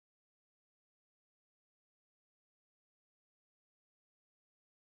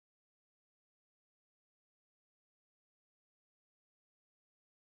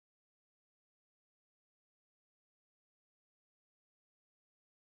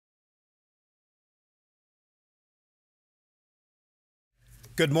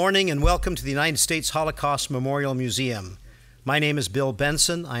Good morning and welcome to the United States Holocaust Memorial Museum. My name is Bill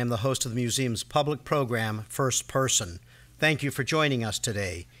Benson. I am the host of the museum's public program, First Person. Thank you for joining us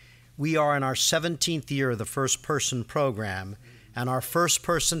today. We are in our 17th year of the First Person program, and our first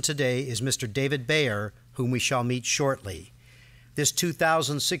person today is Mr. David Bayer, whom we shall meet shortly. This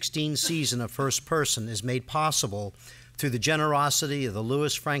 2016 season of First Person is made possible through the generosity of the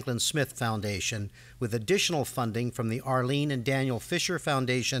Lewis Franklin Smith Foundation, with additional funding from the Arlene and Daniel Fisher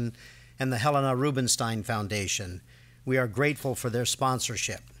Foundation and the Helena Rubinstein Foundation. We are grateful for their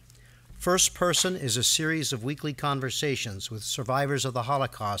sponsorship. First Person is a series of weekly conversations with survivors of the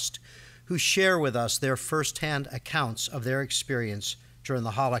Holocaust who share with us their firsthand accounts of their experience during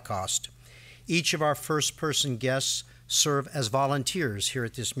the Holocaust. Each of our First Person guests serve as volunteers here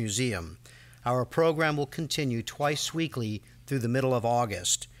at this museum. Our program will continue twice weekly through the middle of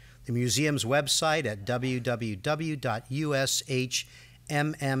August. The museum's website at www.ushmm.org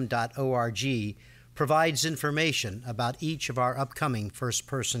provides information about each of our upcoming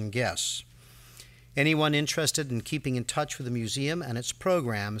first-person guests. Anyone interested in keeping in touch with the museum and its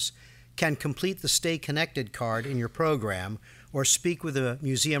programs can complete the Stay Connected card in your program or speak with a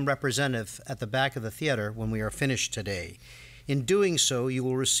museum representative at the back of the theater when we are finished today. In doing so, you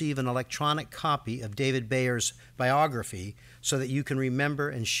will receive an electronic copy of David Bayer's biography so that you can remember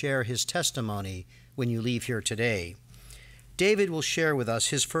and share his testimony when you leave here today. David will share with us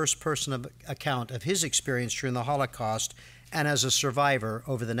his first-person account of his experience during the Holocaust and as a survivor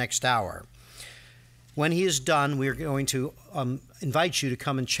over the next hour. When he is done, we are going to invite you to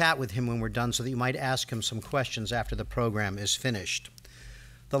come and chat with him when we're done so that you might ask him some questions after the program is finished.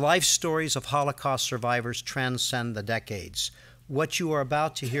 The life stories of Holocaust survivors transcend the decades. What you are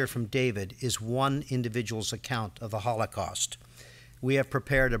about to hear from David is one individual's account of the Holocaust. We have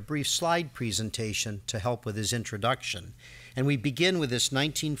prepared a brief slide presentation to help with his introduction, and we begin with this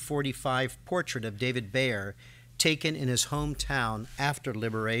 1945 portrait of David Bayer taken in his hometown after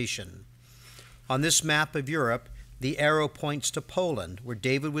liberation. On this map of Europe, the arrow points to Poland, where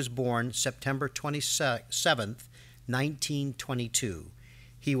David was born September 27th, 1922.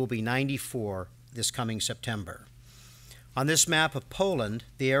 He will be 94 this coming September. On this map of Poland,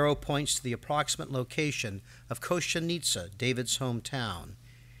 the arrow points to the approximate location of Kozienice, David's hometown.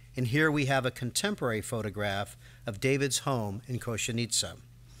 And here we have a contemporary photograph of David's home in Kozienice.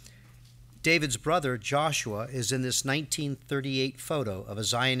 David's brother, Joshua, is in this 1938 photo of a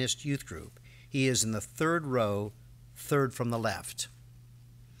Zionist youth group. He is in the third row, third from the left.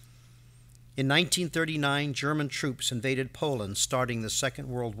 In 1939, German troops invaded Poland, starting the Second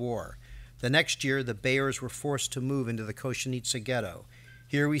World War. The next year, the Bayers were forced to move into the Kozienice ghetto.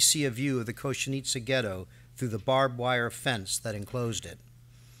 Here we see a view of the Kozienice ghetto through the barbed wire fence that enclosed it.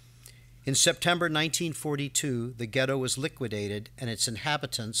 In September 1942, the ghetto was liquidated, and its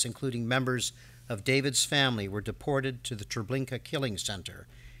inhabitants, including members of David's family, were deported to the Treblinka Killing Center,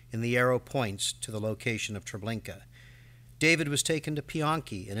 and the arrow points to the location of Treblinka. David was taken to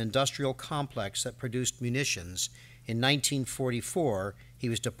Pionki, an industrial complex that produced munitions. In 1944, he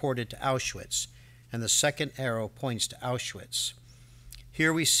was deported to Auschwitz, and the second arrow points to Auschwitz.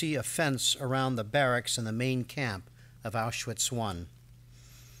 Here we see a fence around the barracks in the main camp of Auschwitz I.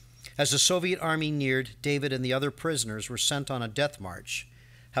 As the Soviet army neared, David and the other prisoners were sent on a death march.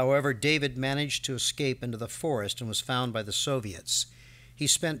 However, David managed to escape into the forest and was found by the Soviets. He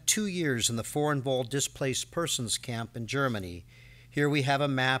spent 2 years in the Foreign-Involved Displaced Persons Camp in Germany. Here we have a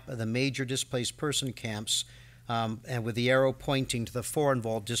map of the major displaced person camps and with the arrow pointing to the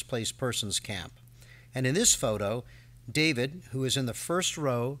Foreign-Involved Displaced Persons Camp. And in this photo, David, who is in the first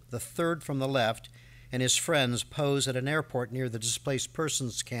row, the third from the left, and his friends pose at an airport near the Displaced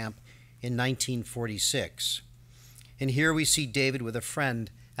Persons Camp in 1946. And here we see David with a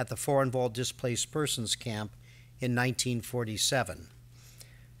friend at the Foreign-Involved Displaced Persons Camp in 1947.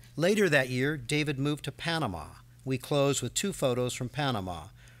 Later that year, David moved to Panama. We close with 2 photos from Panama.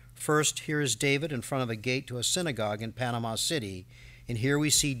 First, here is David in front of a gate to a synagogue in Panama City, and here we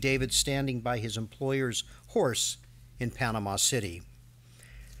see David standing by his employer's horse in Panama City.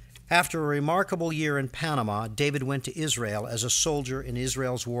 After a remarkable year in Panama, David went to Israel as a soldier in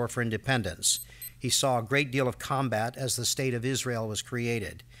Israel's war for independence. He saw a great deal of combat as the state of Israel was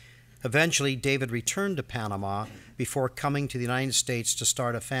created. Eventually, David returned to Panama before coming to the United States to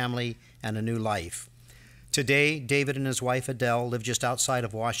start a family and a new life. Today, David and his wife Adele live just outside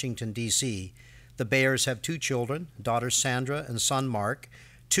of Washington, D.C. The Bayers have 2 children, daughter Sandra and son Mark,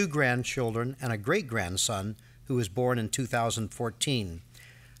 2 grandchildren, and a great-grandson who was born in 2014.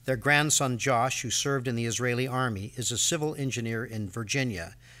 Their grandson Josh, who served in the Israeli army, is a civil engineer in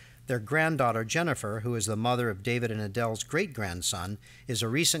Virginia. Their granddaughter, Jennifer, who is the mother of David and Adele's great-grandson, is a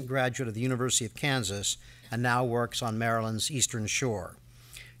recent graduate of the University of Kansas and now works on Maryland's Eastern Shore.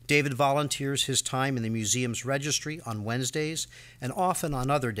 David volunteers his time in the museum's registry on Wednesdays and often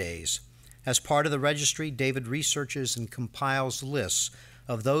on other days. As part of the registry, David researches and compiles lists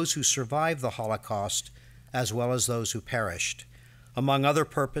of those who survived the Holocaust as well as those who perished. Among other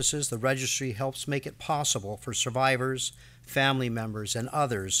purposes, the registry helps make it possible for survivors, family members, and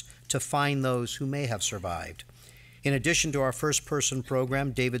others to find those who may have survived. In addition to our first-person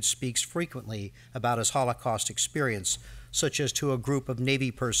program, David speaks frequently about his Holocaust experience, such as to a group of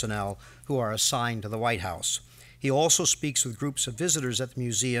Navy personnel who are assigned to the White House. He also speaks with groups of visitors at the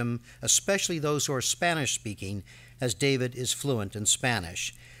museum, especially those who are Spanish-speaking, as David is fluent in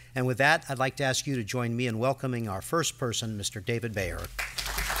Spanish. And with that, I'd like to ask you to join me in welcoming our first person, Mr. David Bayer.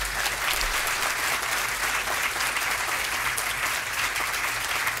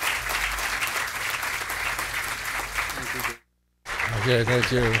 Okay,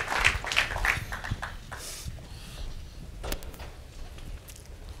 thank you.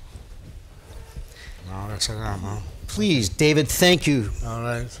 No, that's enough, huh? Please, David, thank you. All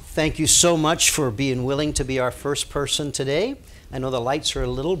right. Thank you so much for being willing to be our first person today. I know the lights are a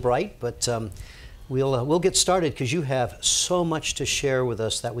little bright, but we'll get started because you have so much to share with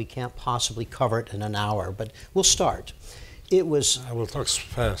us that we can't possibly cover it in an hour. But we'll start. It was. I will talk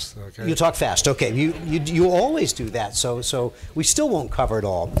fast. Okay. You talk fast. Okay. You always do that. So we still won't cover it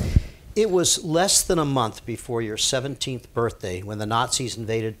all. It was less than a month before your 17th birthday when the Nazis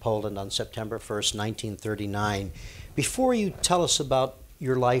invaded Poland on September 1st, 1939. Before you tell us about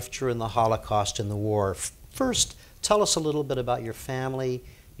your life during the Holocaust and the war, first tell us a little bit about your family,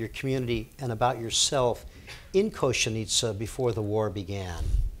 your community, and about yourself in Kozienice before the war began.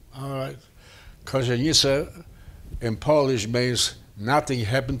 All right. Kozienice in Polish means nothing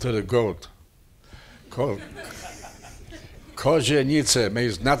happened to the goat. Kozienice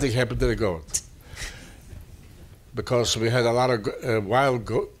means nothing happened to the goat. Because we had a lot of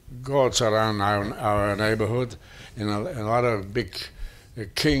wild goats around our neighborhood, and a lot of big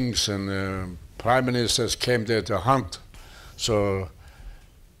kings and prime ministers came there to hunt. So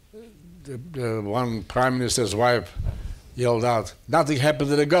the one prime minister's wife yelled out, "Nothing happened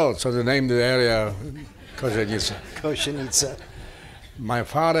to the goat," so they named the area Kozienice. Kozienice. My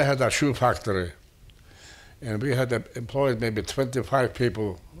father had a shoe factory, and we had employed maybe 25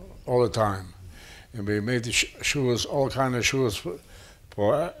 people all the time. And we made the shoes, all kind of shoes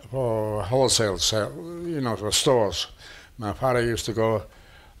for wholesale sale, for stores. My father used to go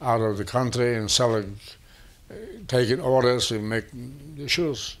out of the country and selling, taking orders and making the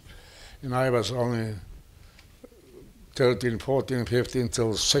shoes. And I was only 13, 14, 15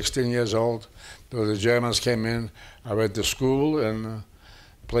 till 16 years old. So the Germans came in. I went to school and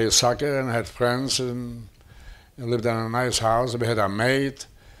played soccer and had friends and lived in a nice house. We had a maid.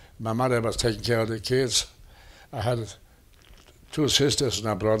 My mother was taking care of the kids. I had 2 sisters and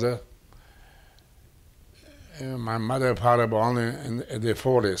a brother. And my mother and father were only in their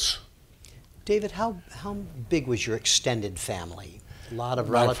 40s. David, how big was your extended family? A lot of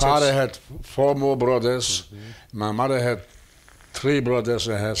relatives? My father had 4 more brothers. Mm-hmm. My mother had 3 brothers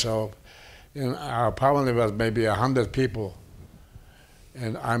and herself. And our family was maybe 100 people.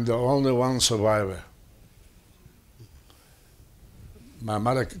 And I'm the only one survivor. My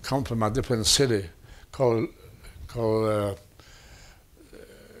mother come from a different city called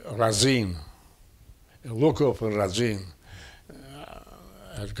Razin, Lukov and Razin.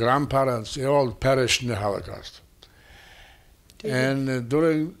 Her grandparents, they all perished in the Holocaust. David,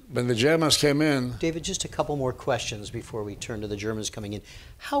 and when the Germans came in... David, just a couple more questions before we turn to the Germans coming in.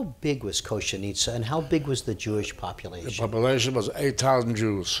 How big was Kozienice and how big was the Jewish population? The population was 8,000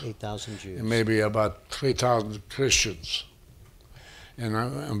 Jews. 8,000 Jews. And maybe about 3,000 Christians.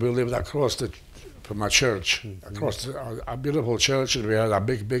 And we lived across from our church, mm-hmm. across a beautiful church, and we had a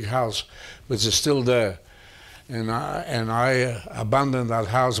big house, which is still there. And I abandoned that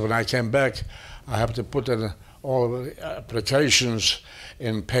house. When I came back, I have to put in all the applications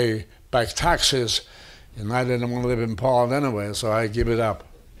and pay back taxes, and I didn't want to live in Poland anyway, so I give it up.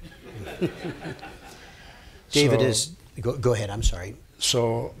 David go ahead, I'm sorry.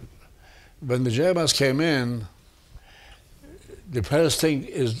 So when the Germans came in, the first thing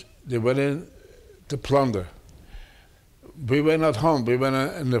is they went in to plunder. We were not home. We were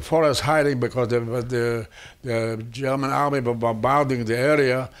in the forest hiding because the German army was bombarding the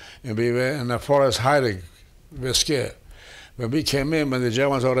area, and we were in the forest hiding. We were scared. When we came in, when the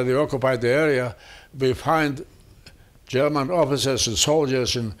Germans already occupied the area, we find German officers and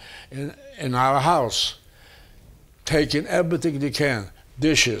soldiers in our house, taking everything they can,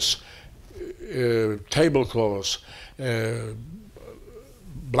 dishes, tablecloths,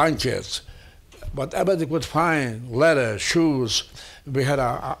 blankets, whatever they could find, leather, shoes. We had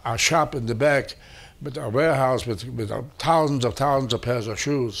a shop in the back, with a warehouse with thousands of pairs of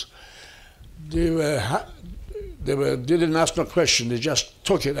shoes. They didn't ask no question, they just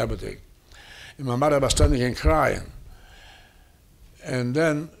took it, everything. And my mother was standing and crying. And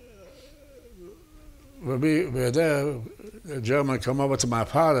then, when we were there, the German come over to my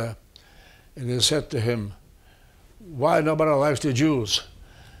father, and he said to him, "Why nobody likes the Jews?"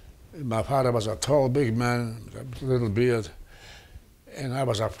 And my father was a tall, big man, with a little beard, and I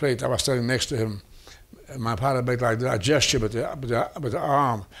was afraid. I was standing next to him. And my father made like a gesture with the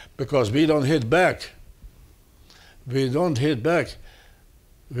arm, because we don't hit back. We don't hit back.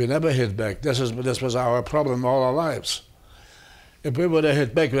 We never hit back. This was our problem all our lives. If we would have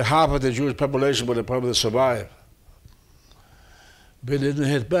hit back, half of the Jewish population would have probably survived. We didn't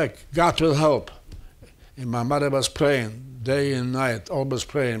hit back. God will help. And my mother was praying day and night, always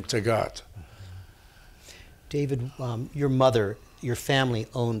praying to God. David, your mother, your family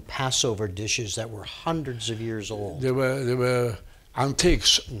owned Passover dishes that were hundreds of years old. They were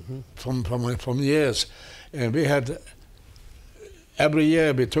antiques from years, and we had every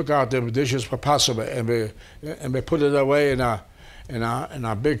year we took out the dishes for Passover and we put it away in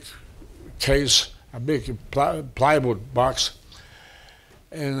a big case, a big plywood box,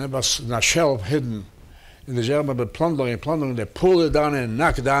 and it was in a shelf hidden. And the Germans were plundering. They pulled it down and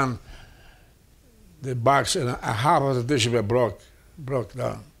knocked down the box, and half of the dishes were broke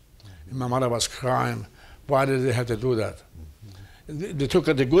down. And my mother was crying. Why did they have to do that? They took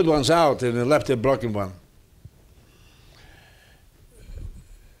the good ones out and they left the broken one.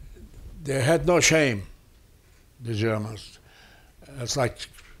 They had no shame, the Germans. It's like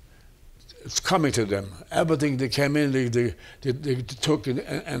it's coming to them. Everything they came in, they took,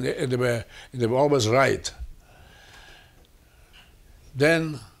 and they were always right.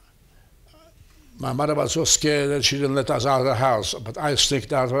 Then my mother was so scared that she didn't let us out of the house, but I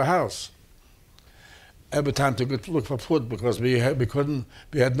sneaked out of the house every time to look for food, because we had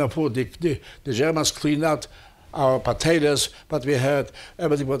no food. The Germans cleaned out our potatoes, but we had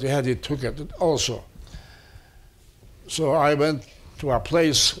everything what we had, they took it also. So I went to a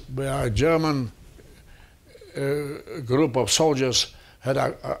place where a German group of soldiers had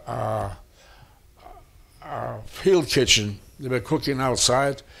a field kitchen. They were cooking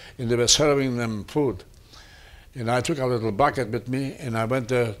outside and they were serving them food. And I took a little bucket with me and I went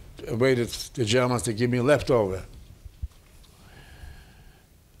there, waited the Germans to give me leftover.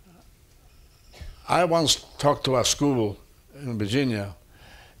 I once talked to a school in Virginia,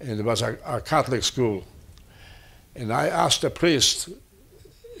 and it was a Catholic school. And I asked the priest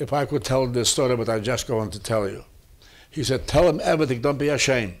if I could tell the story what I'm just going to tell you. He said, "Tell them everything, don't be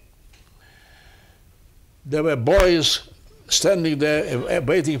ashamed." There were boys standing there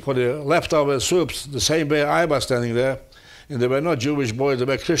waiting for the leftover soups the same way I was standing there, and they were not Jewish boys, they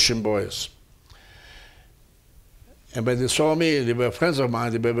were Christian boys. And when they saw me, they were friends of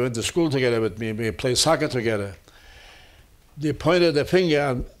mine, they went to school together with me, we played soccer together. They pointed the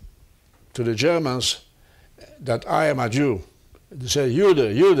finger to the Germans that I am a Jew. They said,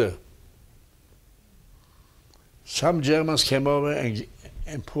 Jude. Some Germans came over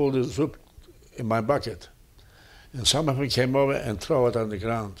and pulled the soup in my bucket. And some of them came over and threw it on the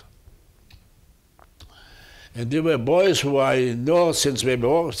ground. And they were boys who I know since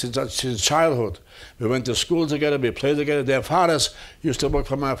childhood. We went to school together, we played together. Their fathers used to work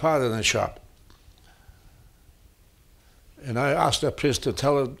for my father in the shop. And I asked the priest to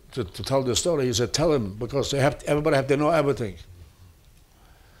tell the story. He said, "Tell him, because everybody have to know everything."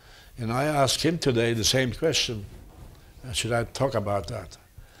 And I asked him today the same question. Should I talk about that?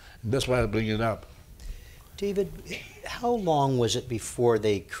 And that's why I bring it up. David, how long was it before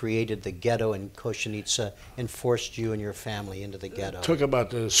they created the ghetto in Kozienice and forced you and your family into the ghetto? It took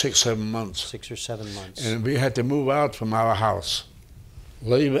about 6, 7 months. 6 or 7 months. And we had to move out from our house.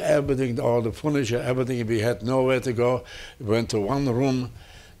 Leave everything, all the furniture, everything. We had nowhere to go. We went to one room.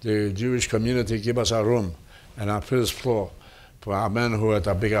 The Jewish community gave us a room on our first floor for our men who had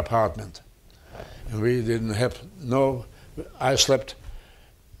a big apartment. And we didn't have I slept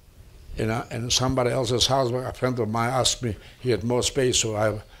in somebody else's house. A friend of mine asked me, he had more space, so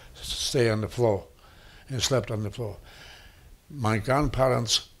I stay on the floor and slept on the floor. My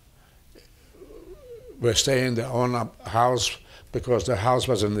grandparents were staying in their own house because the house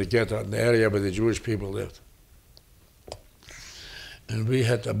was in the ghetto, in the area where the Jewish people lived. And we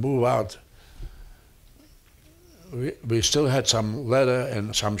had to move out. We still had some leather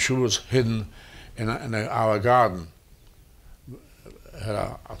and some shoes hidden in our garden. had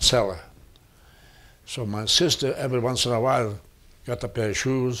a cellar. So my sister, every once in a while, got a pair of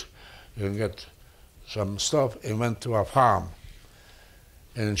shoes and get some stuff and went to a farm.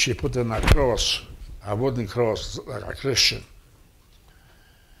 And she put in a cross, a wooden cross, like a Christian.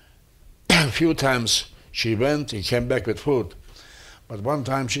 A few times she went and came back with food, but one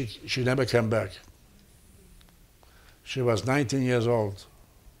time she never came back. She was 19 years old,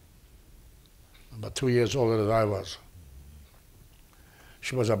 about 2 years older than I was.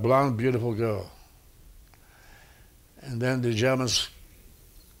 She was a blonde, beautiful girl. And then the Germans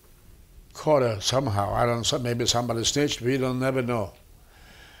caught her somehow. I don't know, maybe somebody snitched, we don't never know.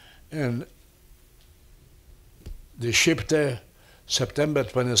 And they shipped her September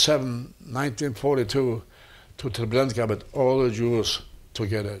 27, 1942, to Treblinka with all the Jews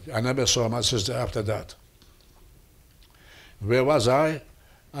together. I never saw my sister after that. Where was I?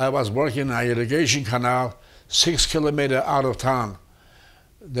 I was working an irrigation canal 6 kilometers out of town,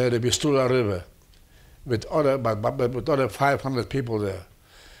 near the Vistula River, with other 500 people there.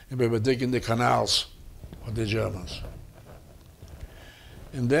 And we were digging the canals for the Germans.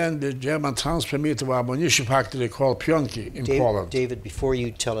 And then the German transferred me to a ammunition factory called Pionki in Poland. David, before you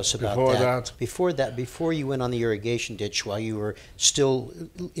tell us about before you went on the irrigation ditch while you were still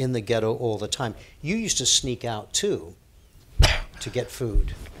in the ghetto all the time, you used to sneak out too to get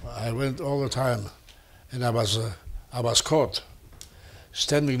food. I went all the time, and I was caught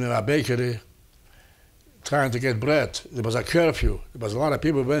standing in a bakery trying to get bread. There was a curfew. There was a lot of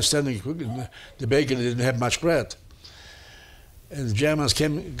people went standing. The bakery didn't have much bread. And the Germans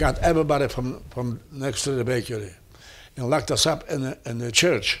came, got everybody from next to the bakery and locked us up in the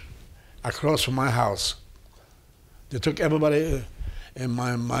church across from my house. They took everybody, and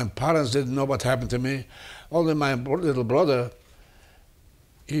my parents didn't know what happened to me. Only my little brother,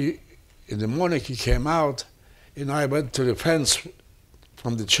 in the morning he came out, and I went to the fence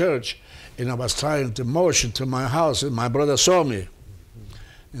from the church, and I was trying to motion to my house, and my brother saw me.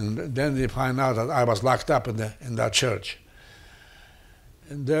 And then they found out that I was locked up in that church.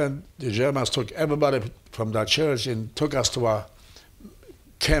 And then the Germans took everybody from that church and took us to a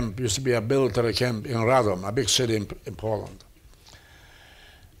camp. Used to be a military camp in Radom, a big city in Poland.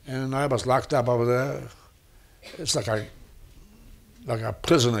 And I was locked up over there. It's like a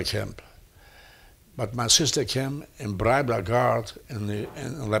prisoner camp. But my sister came and bribed a guard and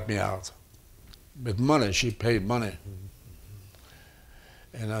let me out. With money, she paid money.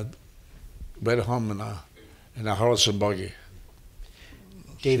 And I went home in a horse and buggy.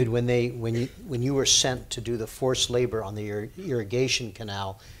 David, when you were sent to do the forced labor on the irrigation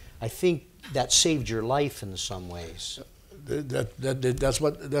canal, I think that saved your life in some ways. That's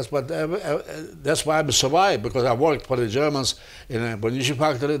why I survived, because I worked for the Germans in a ammunition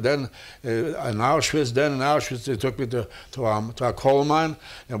factory. Then in Auschwitz, they took me to a coal mine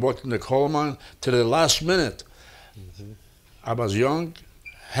and worked in the coal mine to the last minute. Mm-hmm. I was young,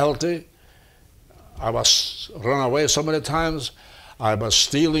 healthy. I was run away so many times. I was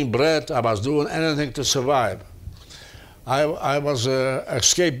stealing bread. I was doing anything to survive. I was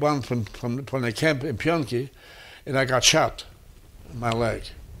escaped one from the camp in Pionki, and I got shot in my leg.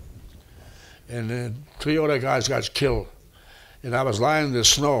 And 3 other guys got killed. And I was lying in the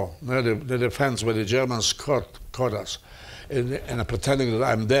snow near the fence where the Germans caught us, and pretending that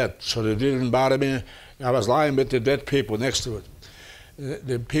I'm dead, so they didn't bother me. I was lying with the dead people next to it.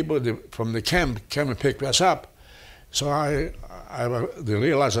 The people from the camp came and picked us up. So they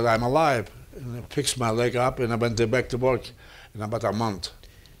realized that I'm alive, and I fixed my leg up, and I went back to work in about a month.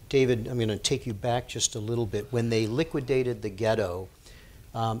 David, I'm going to take you back just a little bit. When they liquidated the ghetto,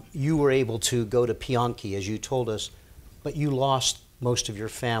 you were able to go to Pionki, as you told us, but you lost most of your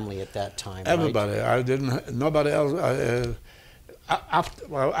family at that time, Everybody. Right? I didn't, nobody else.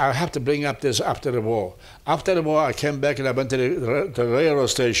 I have to bring up this after the war. After the war, I came back and I went to the railroad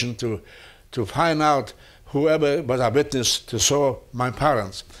station to find out whoever was a witness to saw my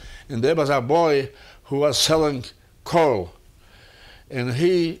parents. And there was a boy who was selling coal. And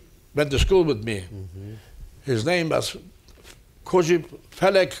he went to school with me. Mm-hmm. His name was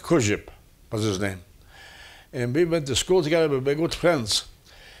Felek Kozip was his name. And we went to school together, we were good friends.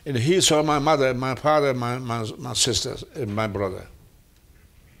 And he saw my mother, my father, my sisters, and my brother.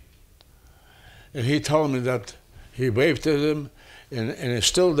 And he told me that he waved to them, and he's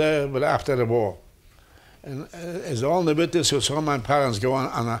still there, but after the war. And as the only witness who saw my parents go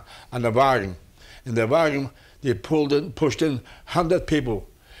on a wagon. In the wagon, they pushed in 100 people,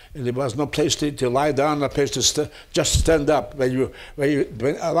 and there was no place to lie down, no place to just stand up. When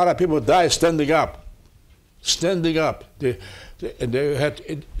a lot of people die standing up, and they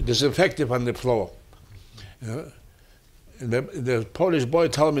had disinfectant on the floor. And the Polish boy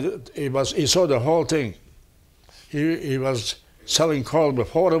told me that he saw the whole thing. He was selling coal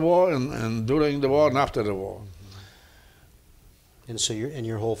before the war and during the war and after the war. And so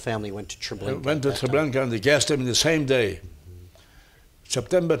your whole family went to Treblinka? Went to Treblinka and they gassed him the same day,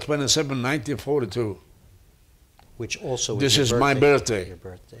 September 27, 1942. Which also was this your is birthday. my birthday. Your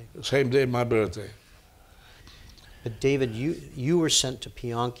birthday. Same day, my birthday. But David, you were sent to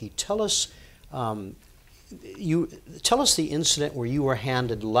Pionki. Tell us, tell us the incident where you were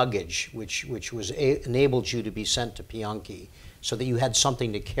handed luggage, which enabled you to be sent to Pionki, so that you had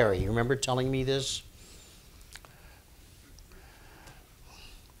something to carry. You remember telling me this?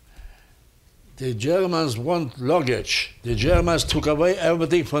 The Germans want luggage. The Germans took away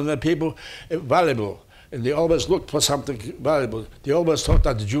everything from the people valuable. And they always looked for something valuable. They always thought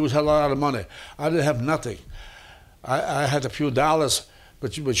that the Jews had a lot of money. I didn't have nothing. I had a few dollars,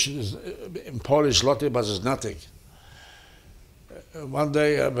 which is in Polish zloty, but it's nothing. One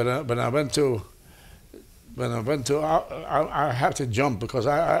day when I went to, I have to jump because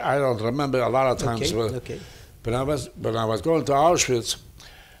I don't remember a lot of times. Okay. When I was going to Auschwitz,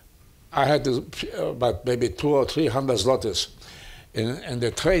 I had about maybe 200 or 300 zlotys, and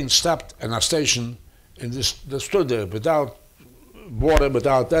the train stopped in a station. And they stood there without water,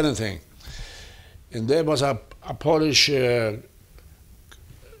 without anything. And there was a Polish a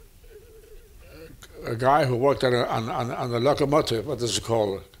guy who worked on a locomotive, what is it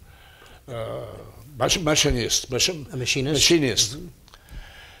called? Machinist. A machinist? Machinist. Mm-hmm.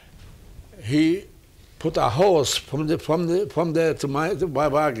 He put a hose from there to my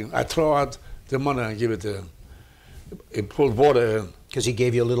wagon. I throw out the money and give it to him. He pulled water in. Because he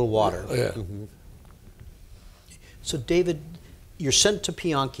gave you a little water. Yeah. Mm-hmm. So David, you're sent to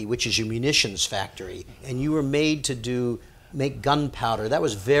Pionki, which is your munitions factory, and you were made to make gunpowder. That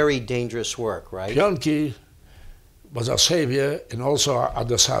was very dangerous work, right? Pionki was a savior and also a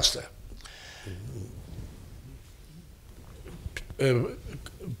disaster.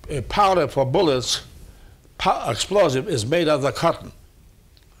 A powder for bullets, explosive, is made out of cotton.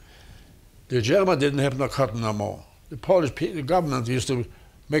 The German didn't have no cotton no more. The Polish government used to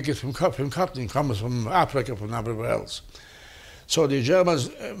make it from cotton. It comes from Africa, from everywhere else. So the Germans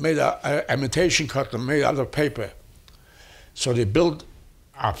made an imitation cotton made out of paper. So they built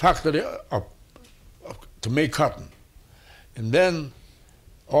a factory to make cotton. And then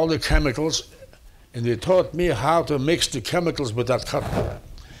all the chemicals, and they taught me how to mix the chemicals with that cotton.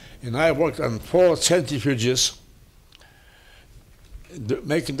 And I worked on 4 centrifuges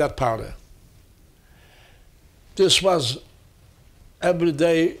making that powder. This was every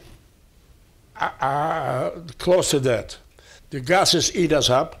day close to that. The gases eat us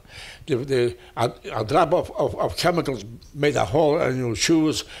up. A drop of chemicals made a hole in your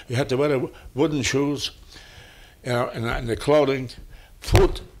shoes. You had to wear wooden shoes, and the clothing.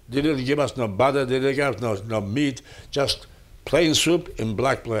 Food, they didn't give us no butter, they didn't give us no meat, just plain soup and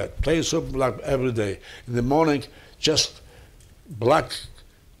black bread. Plain soup and black every day. In the morning, just black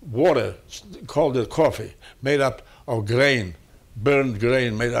water, called it coffee, made up of grain. Burned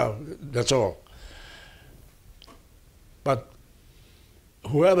grain made out, that's all. But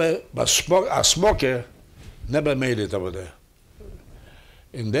whoever was a smoker never made it over there.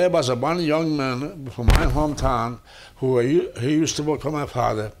 And there was one young man from my hometown who he used to work for my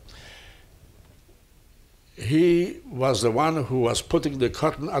father. He was the one who was putting the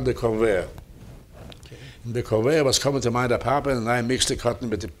cotton on the conveyor. Okay. And the conveyor was coming to my apartment, and I mixed the cotton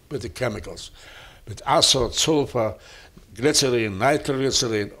with the chemicals, with acid, sulfur, glycerin,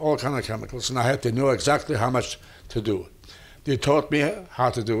 nitroglycerin, all kind of chemicals, and I had to know exactly how much to do. They taught me how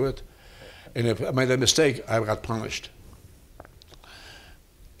to do it, and if I made a mistake, I got punished.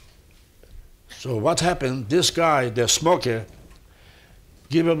 So what happened, this guy, the smoker,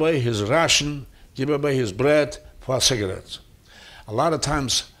 gave away his ration, gave away his bread for cigarettes. A lot of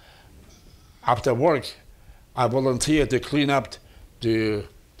times, after work, I volunteered to clean up the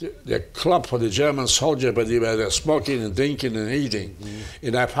club for the German soldier, but they were smoking and drinking and eating. Mm-hmm.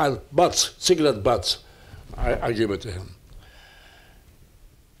 And I found butts, cigarette butts. I give it to him.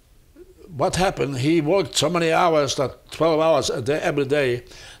 What happened, he worked so many hours, that 12 hours a day, every day,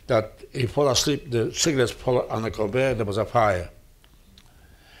 that he fell asleep, the cigarettes fell on the conveyor, there was a fire.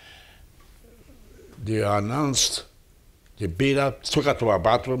 They announced, they beat up, took her to our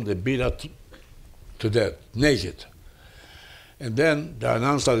bathroom, they beat her to death, naked. And then they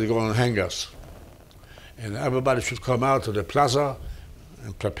announced that they're going to hang us. And everybody should come out to the plaza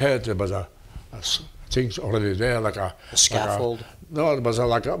and prepare. There was things already there, like a scaffold? No, it was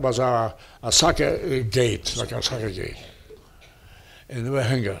a soccer gate, like a soccer gate. And they were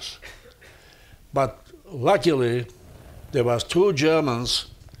hang us. But luckily, there was two Germans.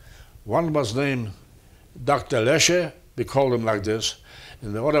 One was named Dr. Lesche, we called him like this,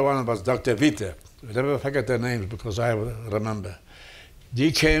 and the other one was Dr. Witte. I never forget their names because I remember.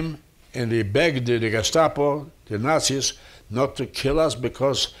 They came and they begged the Gestapo, the Nazis, not to kill us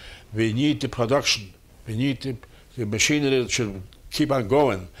because we need the production. We need the machinery that should keep on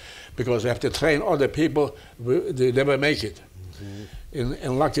going because we have to train other people. They never make it. Mm-hmm.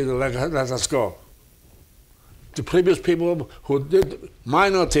 And lucky they let us go. The previous people who did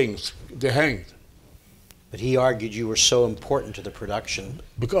minor things, they hanged. But he argued you were so important to the production.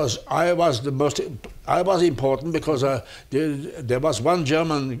 Because I was important because there was one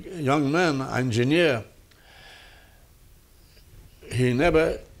German young man, engineer. He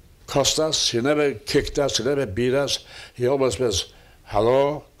never cussed us, he never kicked us, he never beat us. He always was,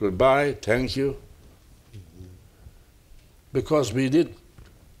 hello, goodbye, thank you. Mm-hmm. Because we did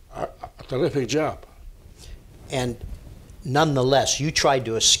a terrific job. And nonetheless, you tried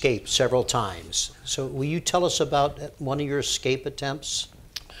to escape several times. So will you tell us about one of your escape attempts?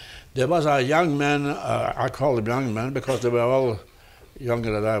 There was a young man, I call him young man because they were all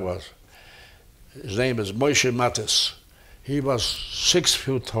younger than I was. His name is Moshe Matis. He was 6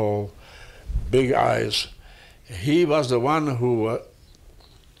 feet tall, big eyes. He was the one who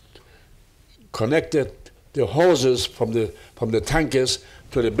connected the hoses from the tankers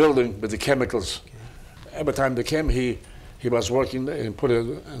to the building with the chemicals. Okay. Every time they came, he was working and put it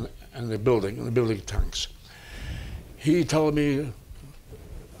in the building tanks. He told me,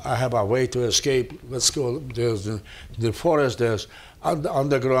 I have a way to escape. Let's go. There's the forest, there's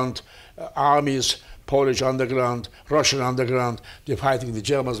underground armies, Polish underground, Russian underground. They're fighting the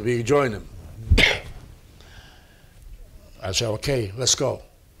Germans. We join them. I said, okay, let's go.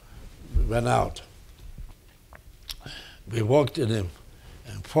 We went out. We walked in the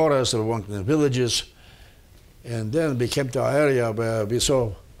forest, we walked in the villages. And then we came to an area where we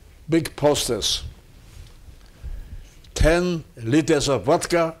saw big posters. 10 liters of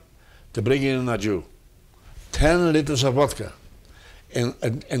vodka to bring in a Jew. 10 liters of vodka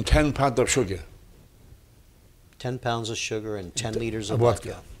and 10 pounds of sugar. 10 pounds of sugar and 10 liters of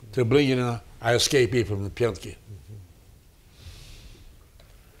vodka. To bring in a escapee from the Piątki.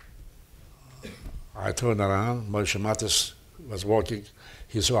 I turned around, Moshe Matis was walking.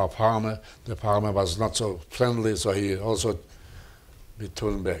 He saw a farmer. The farmer was not so friendly, so we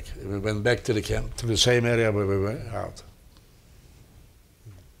turned back. We went back to the camp, to the same area where we were out.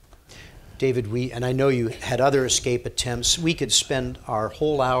 David, and I know you had other escape attempts. We could spend our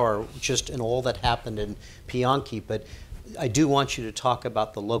whole hour just in all that happened in Piątki, but I do want you to talk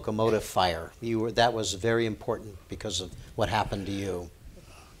about the locomotive fire. That was very important because of what happened to you.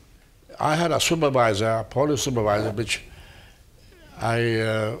 I had a supervisor, a Polish supervisor, which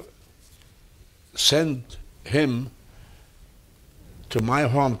I sent him to my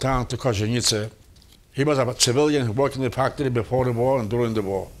hometown, to Kozienice. He was a civilian who worked in the factory before the war and during the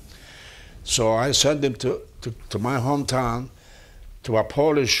war. So I sent him to my hometown, to a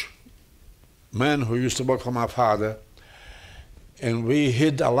Polish man who used to work for my father, and we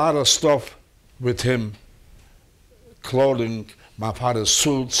hid a lot of stuff with him, clothing, my father's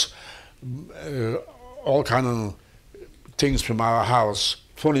suits, all kind of things from our house,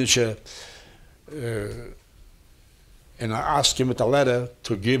 furniture, and I asked him with a letter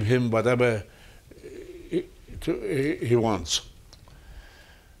to give him whatever he wants.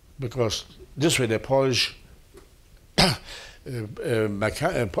 Because this way the Polish, he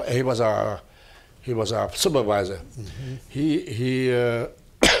was a supervisor. Mm-hmm. He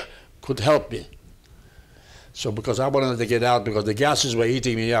could help me. So because I wanted to get out, because the gases were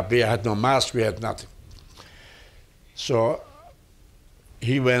eating me up, we had no mask, we had nothing. So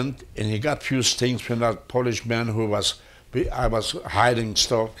he went and he got few things from that Polish man I was hiding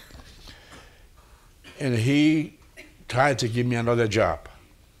stuff. And he tried to give me another job.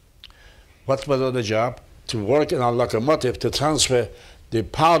 What was the other job? To work in a locomotive to transfer the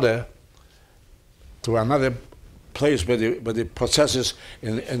powder to another place where the processes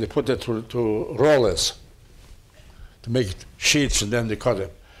and they put it to rollers to make sheets and then they cut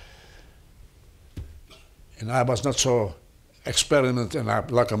it. And I was not so experienced in a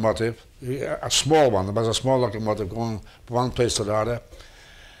locomotive, a small one. It was a small locomotive going from one place to the other.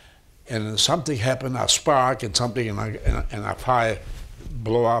 And something happened, a spark and something, and a fire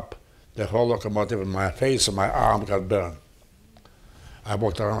blew up the whole locomotive, and my face and my arm got burned. I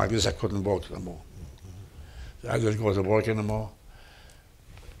walked around like this, I couldn't walk anymore. I didn't go to work anymore.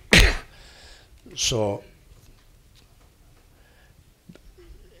 So,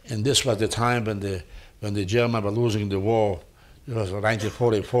 and this was the time when the Germans were losing the war. It was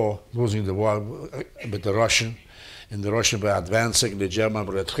 1944, losing the war with the Russian, and the Russians were advancing, the Germans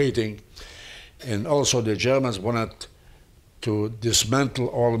were retreating, and also the Germans wanted to dismantle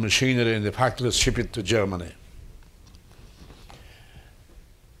all the machinery in the factories, ship it to Germany.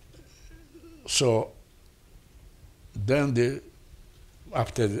 So then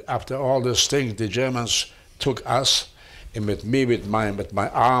after all these things, the Germans took us, and with me, with my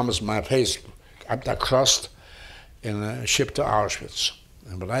arms, my face up the crust, and shipped to Auschwitz.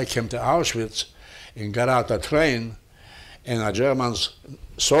 And when I came to Auschwitz and got out the train, and the Germans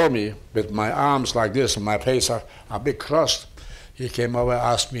saw me with my arms like this and my face a big crust, he came over and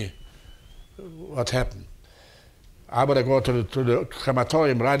asked me what happened. I would go to the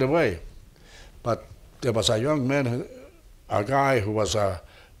crematorium right away. But there was a young man, a guy who was a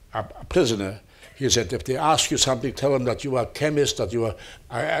prisoner. He said, if they ask you something, tell them that you are a chemist, that you are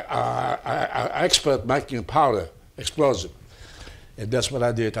an expert making powder, explosive. And that's what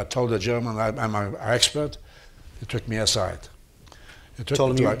I did. I told the German I'm an expert. He took me aside.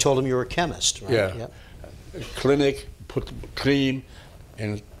 Told him you were a chemist, right? Yeah. Yep. Clinic, put cream,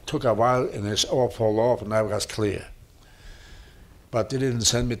 and it took a while, and it's all fall off, and I was clear. But they didn't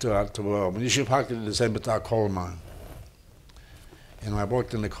send me to a munition factory, they sent me to a coal mine. And I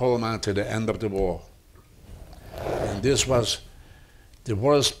worked in the coal mine to the end of the war. And this was the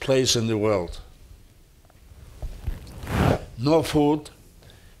worst place in the world. No food,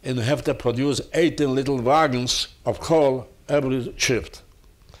 and you have to produce 18 little wagons of coal every shift.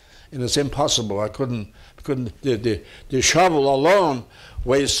 And it's impossible. I couldn't the shovel alone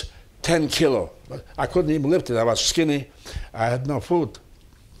weighs 10 kilo. I couldn't even lift it. I was skinny. I had no food.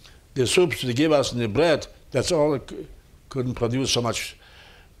 The soups they give us and the bread, that's all. Couldn't produce so much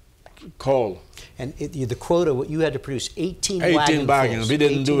coal. And the quota, you had to produce 18 wagons. We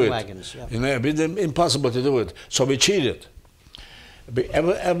didn't do it. Wagons, yeah. It was impossible to do it. So we cheated.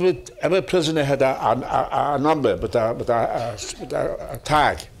 Every prisoner had a number with a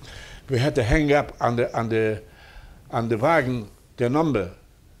tag. We had to hang up on the wagon the number.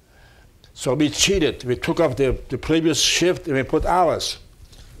 So we cheated. We took off the previous shift and we put ours.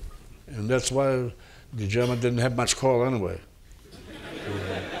 And that's why the Germans didn't have much coal anyway.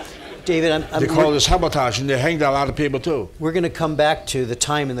 David, they called it sabotage, and they hanged a lot of people too. We're going to come back to the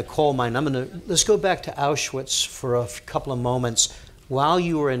time in the coal mine. Let's go back to Auschwitz for a couple of moments. While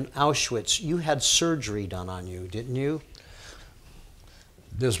you were in Auschwitz, you had surgery done on you, didn't you?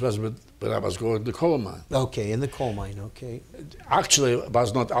 This was when I was going to the coal mine. Okay, in the coal mine, okay. Actually, it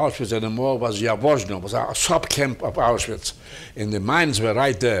was not Auschwitz anymore, it was Jaworzno. It was a sub-camp of Auschwitz. And the mines were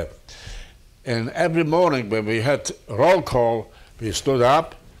right there. And every morning when we had roll call, we stood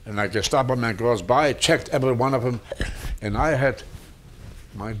up, and a Gestapo man goes by, checked every one of them, and I had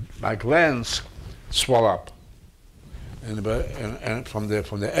my glands swell up. And from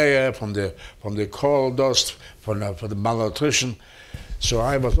the air, from the coal dust, from the malnutrition. So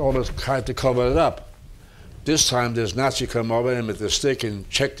I was always trying to cover it up. This time this Nazi came over and with the stick and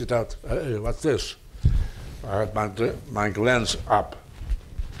checked it out. Hey, what's this? I had my glands up.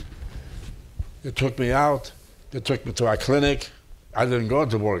 They took me out. They took me to a clinic. I didn't go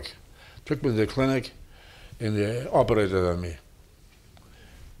to work. Took me to the clinic and they operated on me.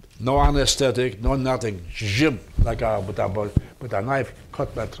 No anesthetic, no nothing. Zhim, like with a knife,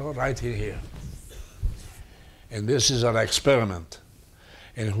 cut my throat right in here. And this is an experiment.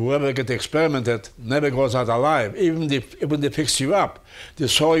 And whoever gets experimented never goes out alive. Even if they fix you up, they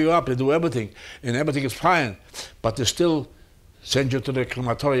sew you up, they do everything, and everything is fine. But they still send you to the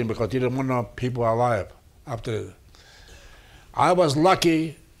crematorium because they don't want no people alive after. I was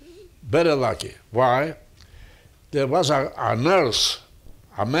lucky, very lucky. Why? There was a nurse,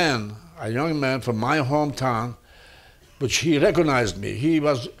 a young man from my hometown, which he recognized me. He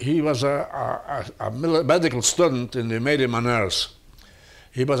was a medical student, and they made him a nurse.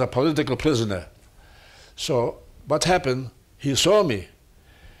 He was a political prisoner. So what happened? He saw me,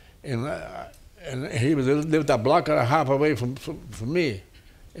 and he lived a block and a half away from me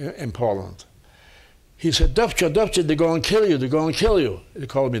in Poland. He said, Dovcha, Dovcha, they're going to kill you, they're going to kill you. He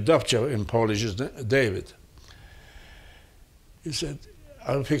called me Dovcha in Polish, is David. He said,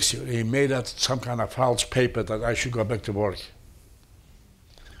 I'll fix you. He made out some kind of false paper that I should go back to work.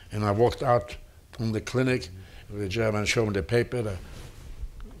 And I walked out from the clinic, the German showed me the paper.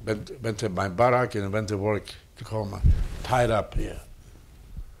 I went to my barrack and went to work to call my tied up here.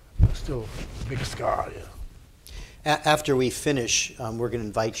 Still a big scar here. After we finish, we're going to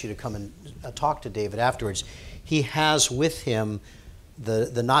invite you to come and talk to David afterwards. He has with him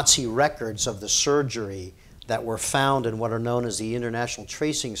the Nazi records of the surgery that were found in what are known as the International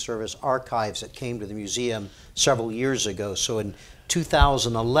Tracing Service archives that came to the museum several years ago. So in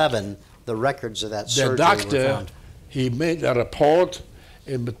 2011, the records of that surgery were found. He made a report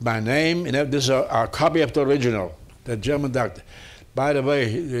with my name, and this is a copy of the original, the German doctor. By the way,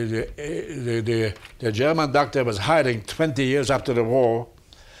 the German doctor was hiding 20 years after the war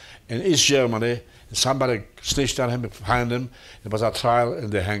in East Germany. Somebody snitched on him, found him. It was a trial,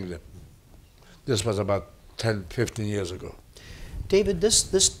 and they hanged him. This was about 10, 15 years ago. David,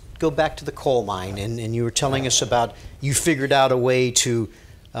 this go back to the coal mine, and you were telling us about you figured out a way to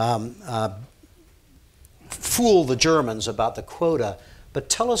fool the Germans about the quota. But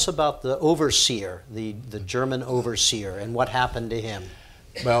tell us about the overseer, the German overseer, and what happened to him.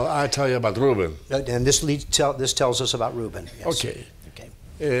 Well, I'll tell you about Reuben. And this tells us about Reuben. Yes. Okay.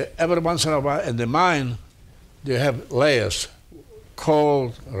 Every once in a while in the mine, they have layers,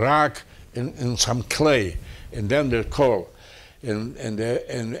 coal, rock, and some clay, and then the coal.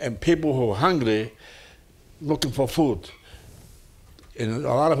 And people who are hungry, looking for food. And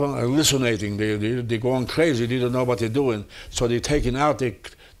a lot of them are hallucinating. They're going crazy. They don't know what they're doing. So they're taking out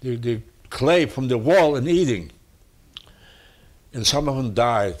the clay from the wall and eating. And some of them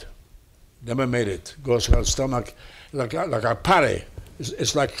died. Never made it. Goes to the stomach like a pate.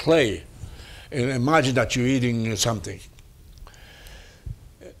 It's like clay. And imagine that you're eating something.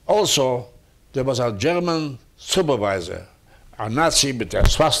 Also, there was a German supervisor, a Nazi with a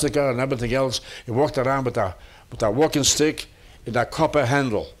swastika and everything else. He walked around with a walking stick and a copper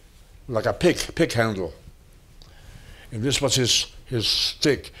handle, like a pick handle. And this was his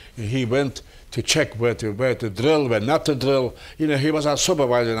stick. And he went to check where to drill, where not to drill. You know, he was a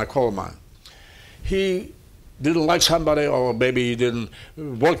supervisor in a coal mine. He didn't like somebody, or maybe he didn't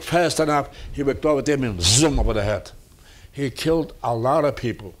work fast enough. He would go with him and zoom over the head. He killed a lot of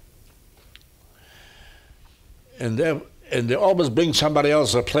people. And they always bring somebody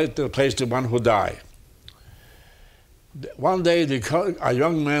else to replace the one who died. One day, a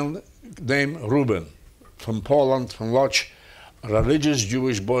young man named Reuben from Poland, from Lodz, a religious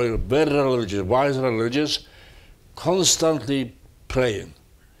Jewish boy, very religious, wise religious, constantly praying,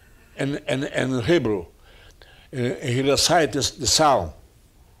 in Hebrew. And he recited the psalm.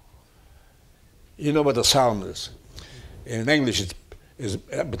 You know what the psalm is. In English, it is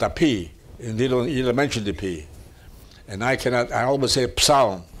with a P, and you don't mention the P. And I always say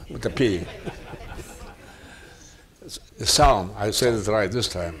psalm with a P. The psalm, I said it right this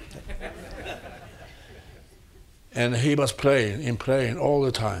time. And he was praying all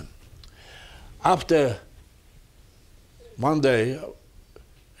the time. After one day,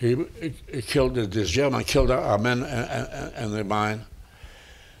 he killed, this German killed a man in the mine.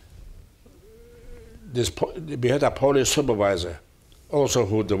 We had a Polish supervisor,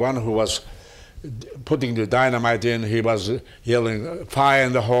 also the one who was putting the dynamite in. He was yelling, "Fire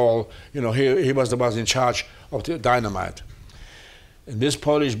in the hole!" You know, he was the one in charge of the dynamite. And this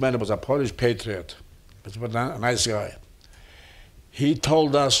Polish man was a Polish patriot, but was a nice guy. He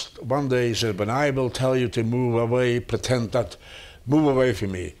told us one day, he said, "When I will tell you to move away, move away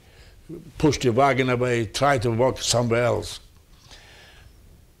from me. Push the wagon away, try to walk somewhere else.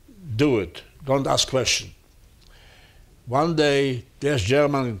 Do it, don't ask questions." One day, this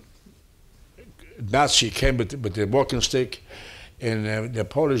German Nazi came with the walking stick, and the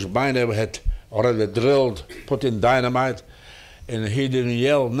Polish miner had already drilled, put in dynamite, and he didn't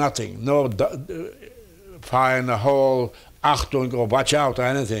yell nothing. No fire in the hole, Achtung, or watch out, or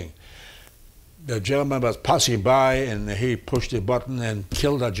anything. The German was passing by, and he pushed the button and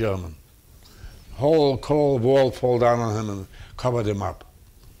killed a German. Whole cold wall fell down on him and covered him up.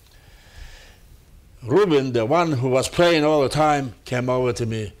 Reuben, the one who was praying all the time, came over to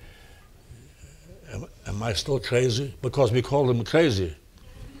me. Am I still crazy? Because we called him crazy.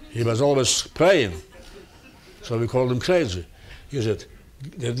 He was always praying, so we called him crazy. He said,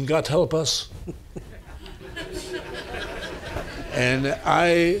 "Didn't God help us?" And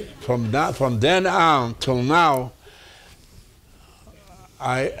from then on till now,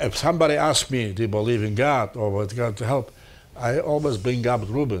 if somebody asks me, do you believe in God or with God to help, I always bring up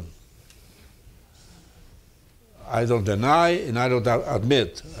Reuben. I don't deny and I don't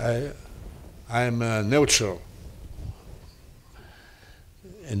admit. I'm neutral.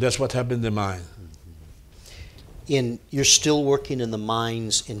 And that's what happened in the mine. You're still working in the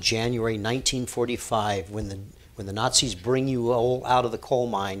mines in January 1945 when the Nazis bring you all out of the coal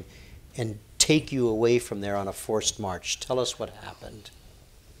mine and take you away from there on a forced march. Tell us what happened.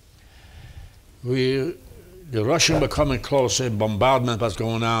 The Russians were coming closer, bombardment was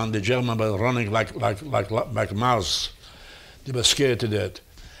going on, the Germans were running like mouse. They were scared to death.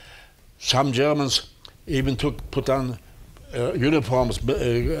 Some Germans even put on uniforms,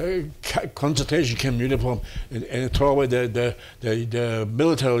 concentration camp uniform, and throw away the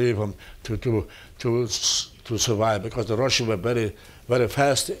military uniform to to survive, because the Russians were very, very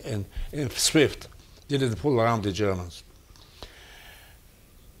fast and swift. Didn't pull around the Germans.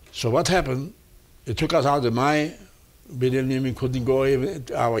 So what happened? It took us out of mine. We didn't even couldn't go even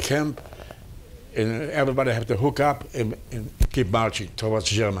to our camp, and everybody had to hook up and keep marching towards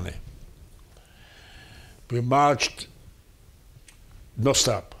Germany. We marched no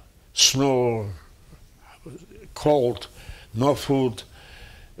stop. Snow, cold, no food.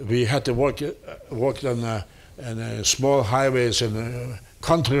 We had to walk on small highways and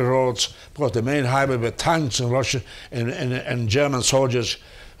country roads, because the main highway were tanks and Russian and German soldiers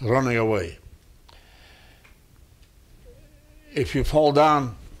running away. If you fall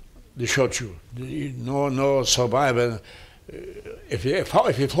down, they shot you. No survivor. If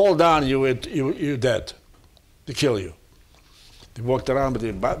you fall down, you're dead. They kill you. They walked around with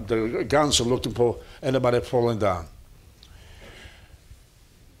the guns and looking for anybody falling down.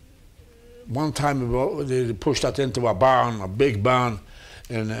 One time they pushed us into a barn, a big barn,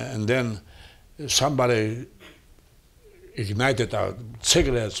 and then somebody ignited our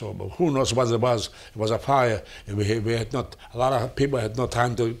cigarettes, or who knows what it was. It was a fire, and we had not, a lot of people had no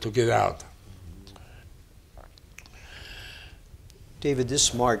time to get out. David,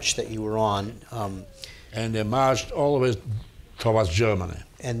 this march that you were on, and they marched all the way towards Germany.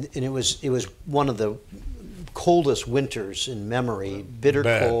 And it was one of the coldest winters in memory, bitter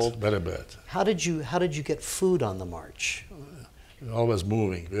cold. Very bad. How did you get food on the march? We're always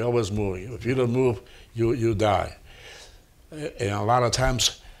moving. We're always moving. If you don't move, you die. And a lot of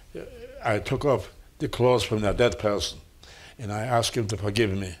times, I took off the clothes from that dead person, and I asked him to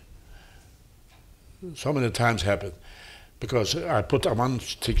forgive me. So many times happened, because I put one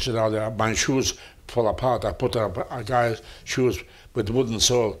t-shirt out there, my shoes fall apart. I put a guy's shoes with wooden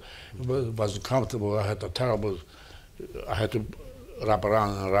sole. It wasn't comfortable. I had to wrap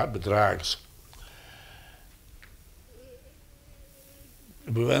around and wrap with rags.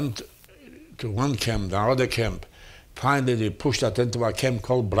 We went to one camp, the other camp. Finally, they pushed us into a camp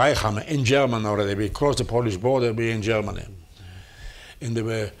called Breichhammer in Germany already. We crossed the Polish border, we were in Germany. And there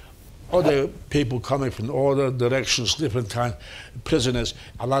were other people coming from all the directions, different kind of prisoners.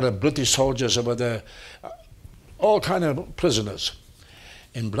 A lot of British soldiers over there, all kind of prisoners.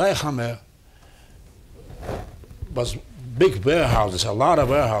 In Breichhammer was big warehouses, a lot of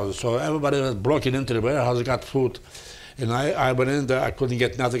warehouses. So everybody was broken into the warehouse, got food. And I went in there, I couldn't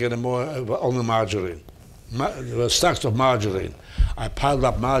get nothing anymore, only margarine. There were stacks of margarine. I piled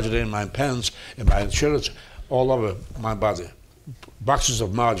up margarine in my pants and my shirts all over my body. Boxes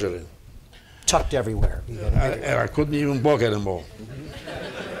of margarine. Tucked everywhere. And I couldn't even walk anymore.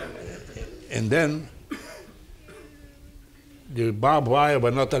 And then the barbed wire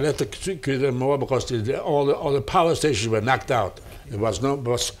were not electrocuted anymore, because all the power stations were knocked out. There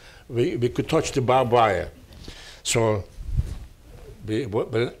was we could touch the barbed wire. So we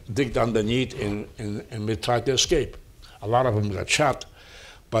digged underneath and we tried to escape. A lot of them got shot.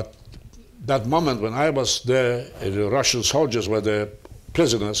 But that moment when I was there, the Russian soldiers were the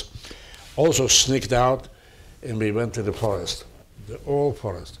prisoners, also sneaked out, and we went to the forest, the old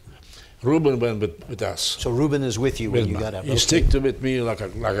forest. Ruben went with us. So Ruben is with you when you got up. He sticked with me like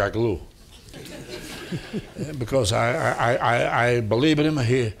a glue. Because I believe in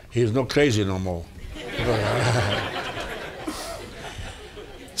him. He's not crazy no more.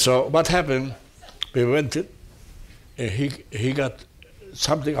 So what happened? We went to, he got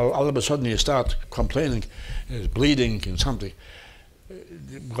something. All of a sudden he started complaining, he's bleeding and something,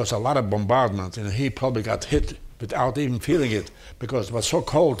 because a lot of bombardment, and he probably got hit without even feeling it, because it was so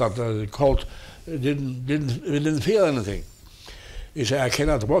cold that the cold we didn't feel anything. He said, "I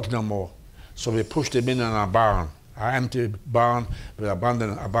cannot walk no more." So we pushed him in a barn, an empty barn with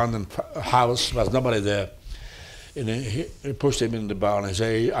an abandoned house. There was nobody there. And he pushed him in the barn and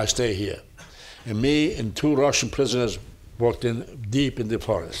said, "I stay here." And me and 2 Russian prisoners walked in deep in the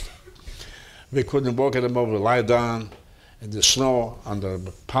forest. We couldn't walk anymore. We lie down in the snow on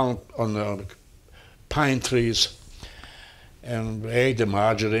the pine trees, and we ate the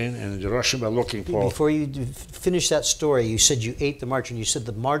margarine, and the Russians were looking for... Before you finish that story, you said you ate the margarine. You said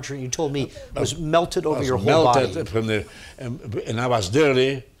the margarine, you told me, was melted over your whole body. Melted and I was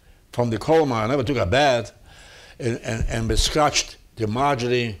dirty from the coma. I never took a bath. And we scratched the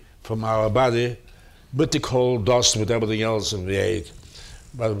margarine from our body with the coal dust, with everything else, and we ate.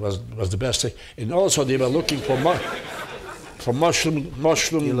 But it was the best thing. And also they were looking for mushroom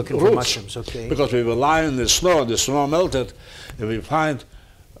You're looking roots, for mushrooms, okay. because we were lying in the snow melted, and we find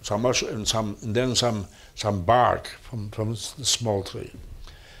some mushroom and then some bark from the small tree.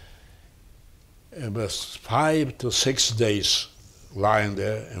 It was 5 to 6 days lying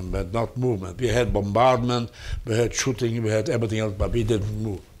there and but not movement. We had bombardment, we had shooting, we had everything else, but we didn't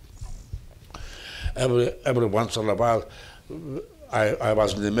move. Every once in a while, I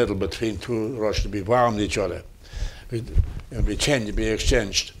was in the middle between two Russians. We warmed each other, and we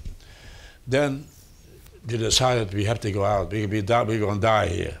exchanged. Then they decided we have to go out. We're going to die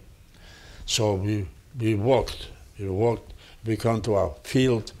here. So we walked. We come to our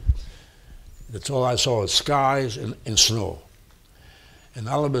field. That's all I saw, skies and snow. And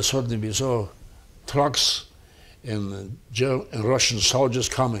all of a sudden we saw trucks and Russian soldiers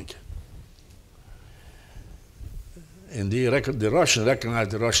coming. And the Russians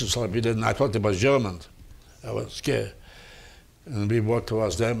recognized the Russian soldiers. We didn't. I thought it was German. I was scared. And we walked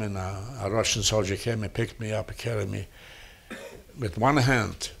towards them, and a Russian soldier came and picked me up and carried me with one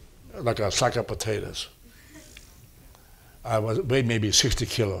hand, like a sack of potatoes. I weighed maybe 60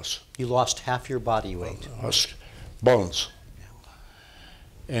 kilos. You lost half your body weight. Bones.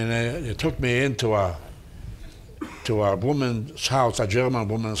 And they took me into a woman's house, a German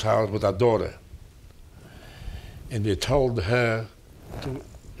woman's house with a daughter. And they told her,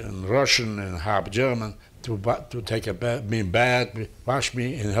 in Russian and half German, to take a bath, wash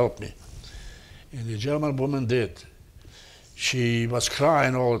me, and help me. And the German woman did. She was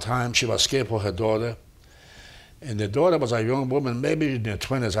crying all the time. She was scared for her daughter. And the daughter was a young woman, maybe in her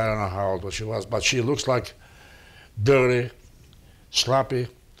 20s, I don't know how old she was, but she looks like dirty, sloppy.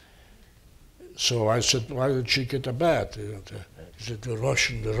 So I said, why did she get a bath? She said, the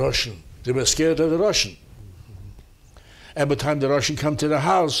Russian. They were scared of the Russian. Every time the Russian come to the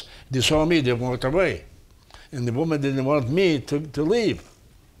house, they saw me, they walked away. And the woman didn't want me to leave.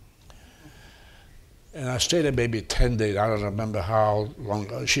 And I stayed there maybe 10 days. I don't remember how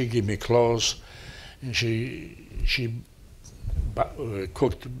long. She gave me clothes, and she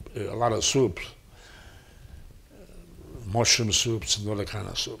cooked a lot of soups, mushroom soups and other kind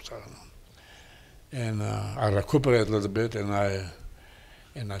of soups. I don't know. And I recuperated a little bit, and I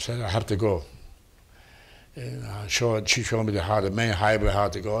said I have to go. And she showed me the main highway how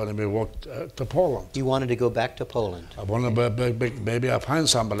to go, and we walked to Poland. You wanted to go back to Poland? I wanted maybe I find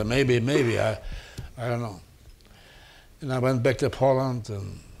somebody. Maybe I don't know. And I went back to Poland,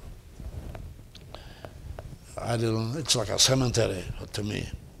 and I didn't. It's like a cemetery to me.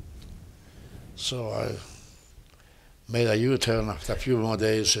 So I made a U-turn after a few more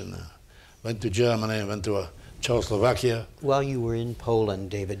days, and went to Germany, went to Czechoslovakia. While you were in Poland,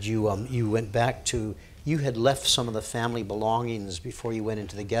 David, you went back to. You had left some of the family belongings before you went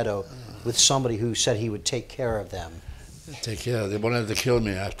into the ghetto with somebody who said he would take care of them. Take care. They wanted to kill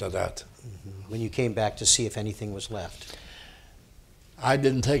me after that. When you came back to see if anything was left. I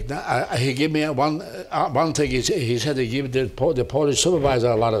didn't take that. He gave me one thing. He said he gave the Polish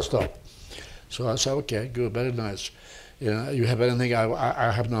supervisor a lot of stuff. So I said, okay, good, very nice. You know, you have anything? I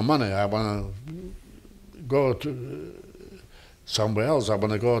have no money. I want to go to somewhere else. I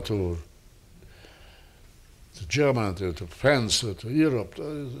want to go to Germany, to France, to Europe,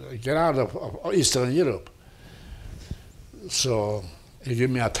 get out of Eastern Europe. So he gave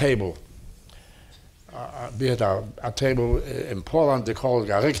me a table. We had a table in Poland, they call it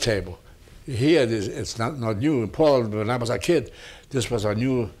a rig table. Here it's not new. In Poland, when I was a kid, this was a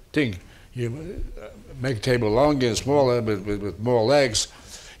new thing. You make a table longer and smaller with more legs.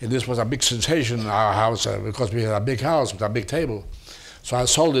 And this was a big sensation in our house because we had a big house with a big table. So I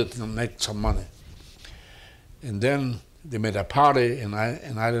sold it and made some money. And then they made a party, and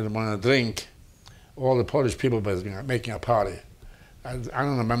I didn't want to drink. All the Polish people were making a party. I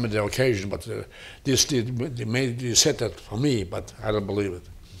don't remember the occasion, but they said that for me, but I don't believe it.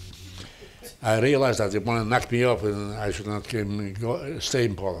 I realized that they want to knock me up, and I should not stay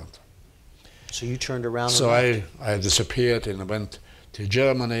in Poland. So you turned around. So I disappeared, and I went to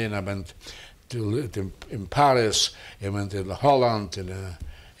Germany, and I went in Paris, I went to Holland, and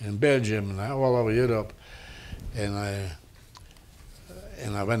in Belgium, and all over Europe. And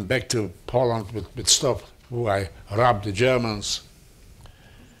I went back to Poland with stuff who I robbed the Germans.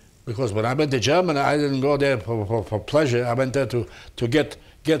 Because when I went to Germany, I didn't go there for pleasure. I went there to get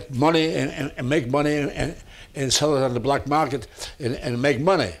money and make money and sell it on the black market and make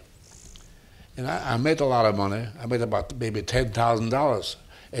money. And I made a lot of money. I made about maybe $10,000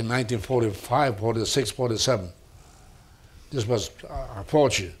 in 1945, 46, 47. This was a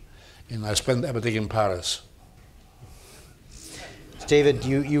fortune. And I spent everything in Paris. David,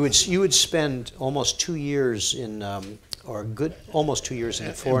 you would spend almost 2 years in, almost 2 years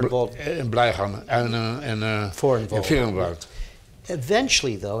in foreign-involved. In Blijham and foreign-involved.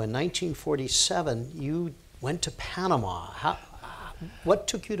 Eventually, though, in 1947, you went to Panama. What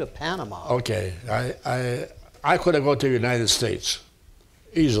took you to Panama? Okay, I could have gone to the United States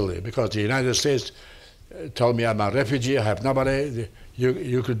easily, because the United States told me I'm a refugee, I have nobody,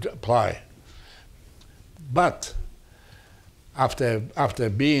 you could apply. But after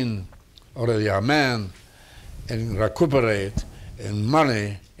being already a man and recuperate and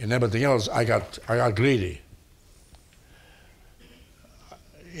money and everything else, I got greedy.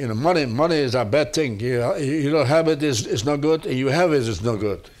 You know, money is a bad thing. You don't have it, it's no good, and you have it, it's no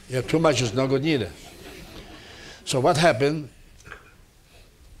good. You have too much, it's no good neither. So what happened?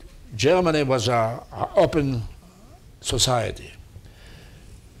 Germany was an open society.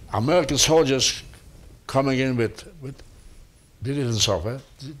 American soldiers coming in with they didn't suffer,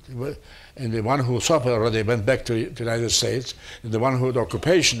 and the one who suffered already went back to the United States, and the one who had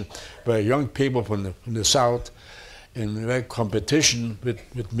occupation were young people from the South, and we had competition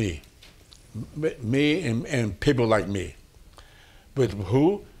with me and people like me. With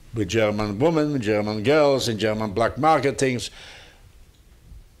who? With German women, German girls, and German black market things.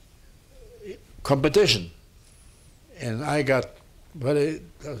 Competition. And I got, I'm going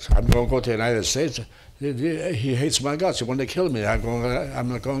to go to the United States. He hates my guts. He wants to kill me. I'm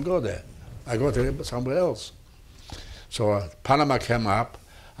not going to go there. I go to somewhere else. So Panama came up.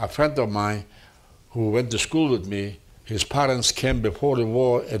 A friend of mine who went to school with me, his parents came before the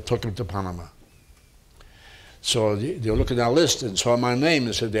war and took him to Panama. So they were looking at a list and saw my name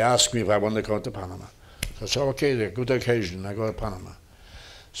and said, they asked me if I wanted to go to Panama. So I said, okay, good occasion, I go to Panama.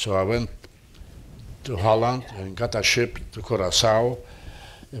 So I went to Holland and got a ship to Curacao.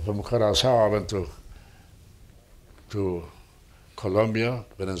 And from Curacao I went to Colombia,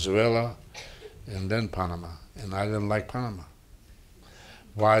 Venezuela, and then Panama. And I didn't like Panama.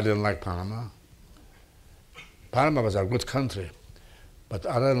 Why I didn't like Panama? Panama was a good country, but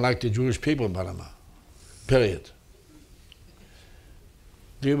I didn't like the Jewish people in Panama, period.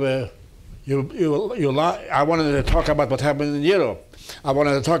 I wanted to talk about what happened in Europe. I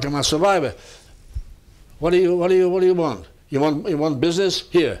wanted to talk about survivor. What do you want? You want business?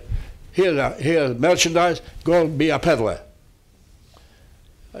 Here, merchandise. Go be a peddler.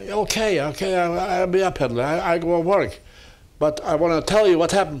 Okay, I'll be a peddler. I go work, but I want to tell you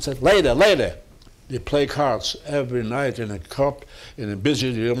what happened. Said later. They play cards every night in a cup, in a busy.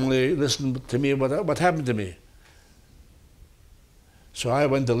 You only listen to me what happened to me. So I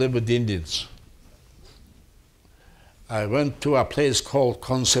went to live with the Indians. I went to a place called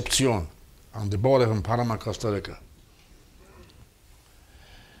Concepcion, on the border from Panama, Costa Rica.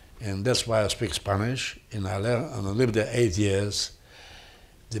 And that's why I speak Spanish, and I lived there 8 years.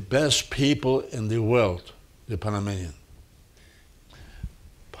 The best people in the world, the Panamanian.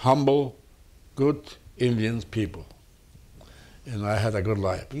 Humble, good Indian people. And I had a good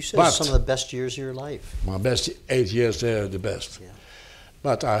life. You said some of the best years of your life. My best 8 years there, the best. Yeah.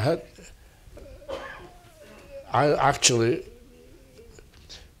 But I actually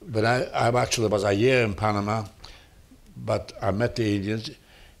was a year in Panama, but I met the Indians,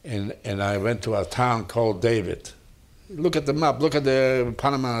 and I went to a town called David. Look at the map, look at the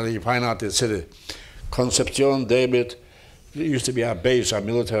Panama, you find out the city. Concepcion, David, there used to be a base, a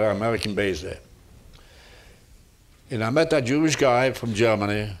military American base there. And I met a Jewish guy from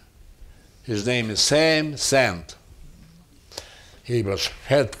Germany. His name is Sam Sand. He was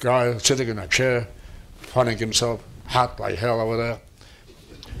head guy sitting in a chair, funning himself, hot like hell over there.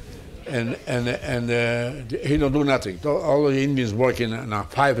 And he don't do nothing. All the Indians working in a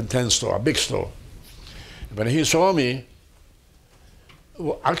 5 and 10 store, a big store. When he saw me,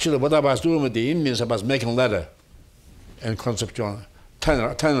 actually what I was doing with the Indians, I was making leather in Concepcion,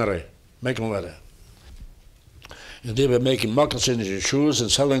 tannery, making leather. And they were making moccasins and shoes and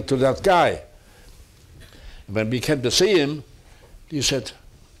selling to that guy. When we came to see him, he said,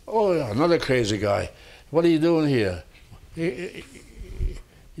 oh, another crazy guy. What are you doing here?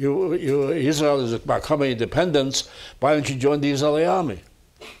 Israel is becoming independent. Why don't you join the Israeli army?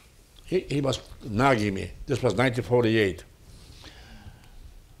 He was nagging me. This was 1948.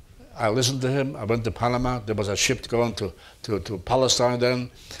 I listened to him. I went to Panama. There was a ship going to Palestine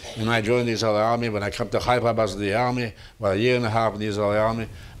then. And I joined the Israeli army. When I came to Haifa, I was in the army. Well, a year and a half in the Israeli army.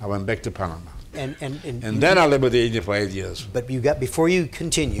 I went back to Panama. And then I lived with the Indians for 8 years. But before you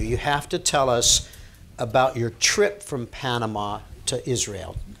continue, you have to tell us about your trip from Panama to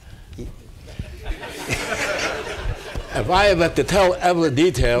Israel. If I have to tell every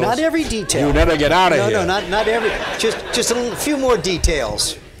detail, not every detail. You never get out of here. No, not every. Just a few more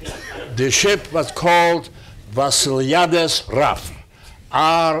details. The ship was called Vasiliades RAF,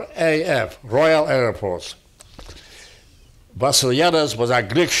 R-A-F, Royal Air Force. Vasiliades was a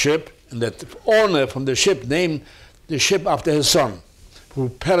Greek ship, and the owner from the ship named the ship after his son, who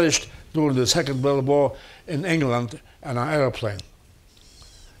perished during the Second World War in England on an airplane.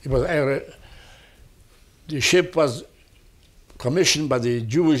 It was the ship was commissioned by the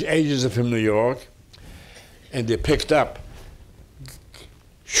Jewish agency from New York, and they picked up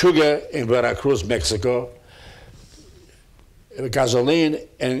sugar in Veracruz, Mexico, gasoline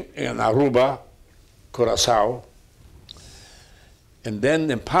in Aruba, Curacao, and then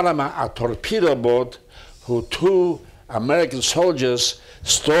in Panama a torpedo boat who 2 American soldiers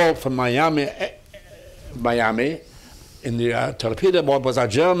stole from Miami. In the torpedo boat was a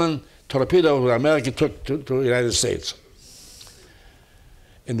German torpedo who America took to the United States.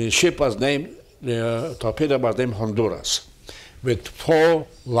 And the ship was named, the torpedo was named Honduras, with 4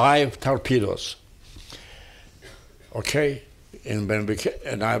 live torpedoes. Okay, and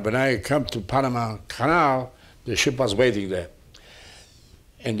when I come to Panama Canal, the ship was waiting there.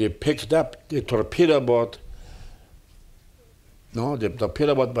 And they picked up the torpedo boat. No, the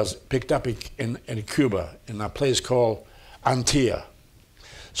torpedo boat was picked up in Cuba, in a place called Antilla.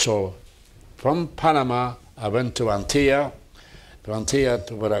 So from Panama, I went to Antilla,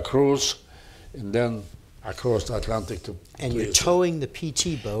 to Veracruz, and then across the Atlantic to. And you're towing the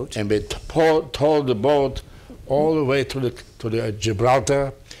PT boat. And we towed the boat all the way to the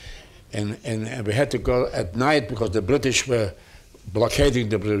Gibraltar, and we had to go at night because the British were blockading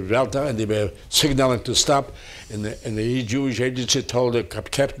the Gibraltar, and they were signaling to stop, and the Jewish agency told the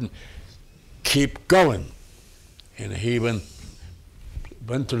captain, keep going. And he went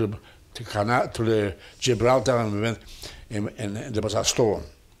to the Gibraltar, and we went, and there was a storm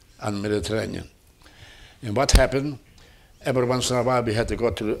on the Mediterranean. And what happened, every once in a while we had to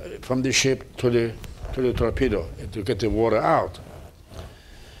go from the ship to the torpedo to get the water out.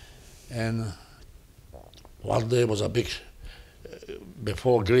 And one day was a big,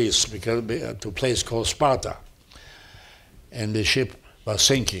 before Greece, because to a place called Sparta, and the ship was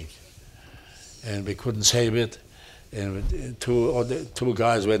sinking, and we couldn't save it. And 2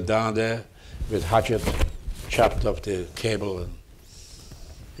 guys went down there with hatchet, chopped off the cable, and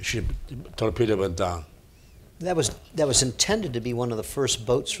the torpedo went down. That was intended to be one of the first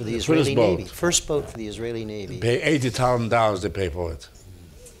boats for the Israeli Navy. First boat for the Israeli Navy. Pay $80,000 they pay for it.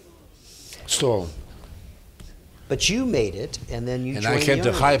 Stolen. But you made it, and then you joined the army. And I came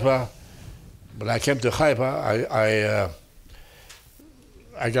to Haifa. When I came to Haifa,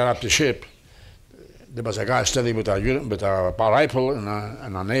 I got up the ship. There was a guy standing with a rifle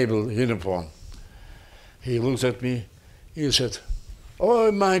and a naval uniform. He looked at me. He said,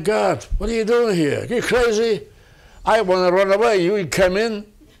 "Oh my God, what are you doing here? You crazy? I want to run away. You come in."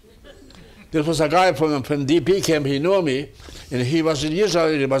 There was a guy from DP camp. He knew me, and he was in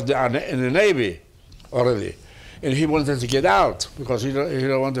Israel. He was in the Navy already, and he wanted to get out because he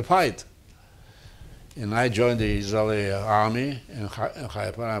don't want to fight. And I joined the Israeli army in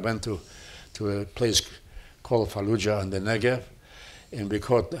Haifa. I went to a place called Fallujah in the Negev, and we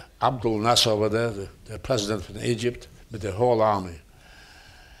caught Abdul Nasser over there, the president from Egypt, with the whole army.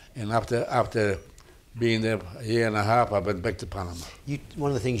 And after being there a year and a half, I went back to Panama. One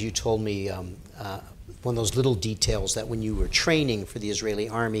of the things you told me, one of those little details, that when you were training for the Israeli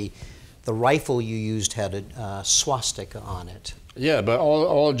army, the rifle you used had a swastika on it. Yeah, but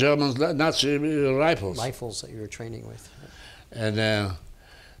all Germans, Nazi rifles. Rifles that you were training with. And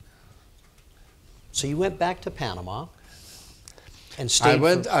so you went back to Panama and stayed.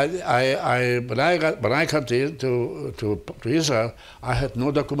 When I come to Israel, I had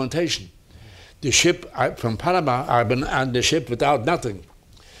no documentation. The ship from Panama, I've been on the ship without nothing,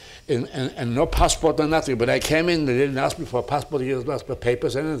 and no passport or nothing. But I came in, they didn't ask me for a passport, they didn't ask for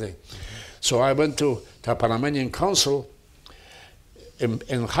papers, anything. So I went to the Panamanian consul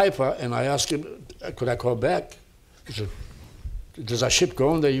in Haifa, and I asked him, could I go back? He said, there's a ship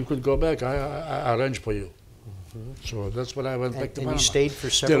going there, you could go back, I arrange for you. Mm-hmm. So that's when I went back to Panama. And you stayed for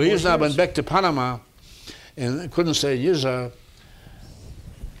several years? The reason I went back to Panama and I couldn't stay in Israel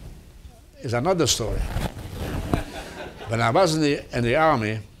is another story. When I was in the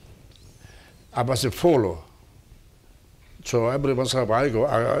army, I was a follower. So every once in a while,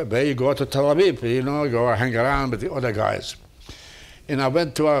 you go to Tel Aviv, go hang around with the other guys. And I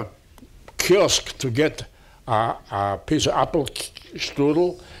went to a kiosk to get a piece of apple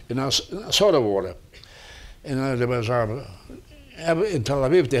strudel and a soda water. And there was in Tel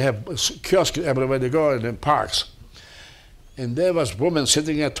Aviv they have kiosks everywhere they go in parks. And there was women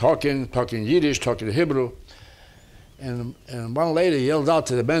sitting there talking Yiddish, talking Hebrew. And one lady yelled out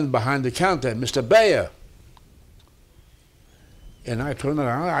to the man behind the counter, "Mr. Bayer." And I turned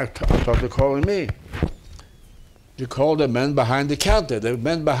around, I thought they were calling me. They called the man behind the counter. The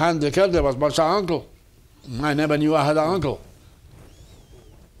man behind the counter was my uncle. I never knew I had an uncle.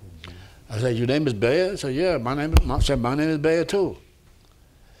 I said, your name is Beyer? I said, yeah, my name is Beyer too.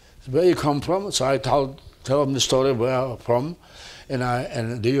 So where you come from? So I tell him the story where I'm from.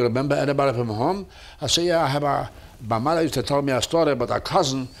 And do you remember anybody from home? I said, yeah, my mother used to tell me a story about a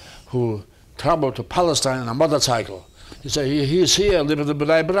cousin who traveled to Palestine on a motorcycle. He said, he's here, living in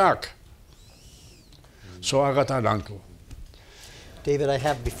Iraq. So I got that uncle. David,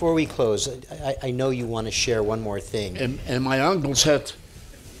 before we close, I know you want to share one more thing. And my uncle said,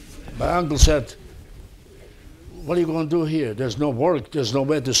 what are you going to do here? There's no work. There's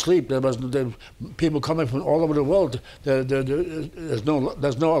nowhere to sleep. There people coming from all over the world. There's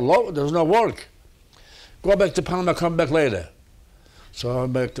no work. Go back to Panama. Come back later. So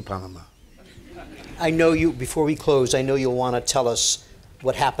I'm back to Panama. I know you. Before we close, I know you'll want to tell us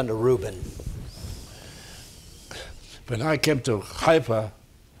what happened to Reuben. When I came to Haifa,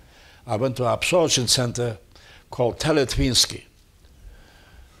 I went to an absorption center called Teletvinsky.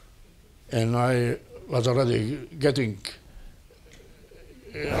 And I was already getting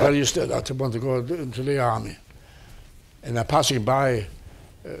registered. I want to go into the army. And I'm passing by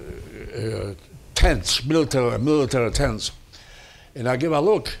tents, military tents. And I give a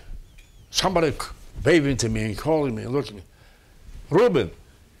look. Somebody waving to me and calling me, looking. Reuben.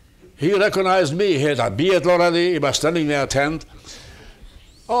 He recognized me. He had a beard already. He was standing near a tent.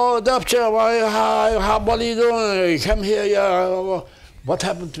 Oh, Doctor, what are you doing? You came here. Yeah. What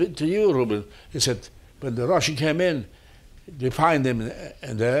happened to you, Reuben? He said, when the Russian came in, they find him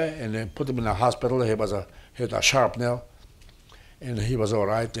in there and they put him in a hospital. He had a sharp nail, and he was all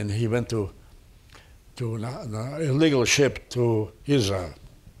right. And he went to an illegal ship to Israel.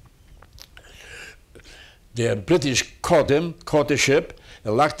 The British caught the ship,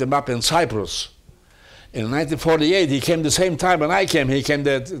 and locked him up in Cyprus. In 1948, he came the same time when I came. He came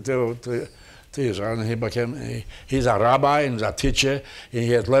there to Israel, and he's a rabbi and he's a teacher, and he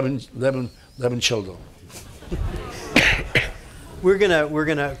has 11 children. We're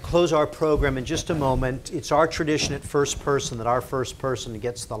gonna close our program in just a moment. It's our tradition at First Person that our first person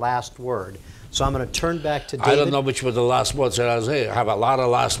gets the last word. So I'm going to turn back to David. I don't know which were the last words that I say. I have a lot of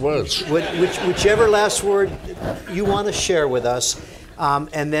last words. Whichever last word you want to share with us.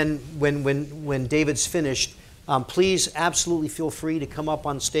 And then when David's finished, please absolutely feel free to come up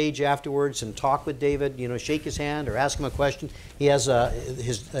on stage afterwards and talk with David. You know, shake his hand or ask him a question. He has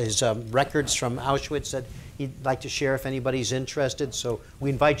his records from Auschwitz that he'd like to share if anybody's interested. So we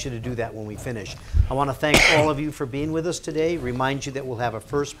invite you to do that when we finish. I want to thank all of you for being with us today. Remind you that we'll have a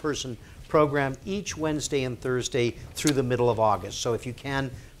first-person program each Wednesday and Thursday through the middle of August. So if you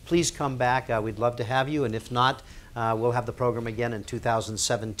can, please come back. We'd love to have you. And if not, we'll have the program again in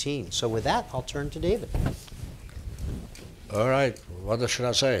 2017. So with that, I'll turn to David. All right. What should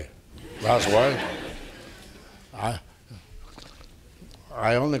I say? Last word?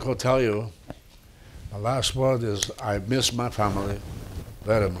 I only could tell you, the last word is I miss my family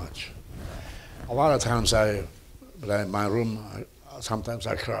very much. A lot of times in my room, sometimes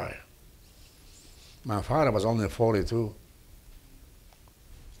I cry. My father was only 42.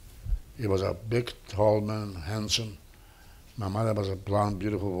 He was a big, tall man, handsome. My mother was a blonde,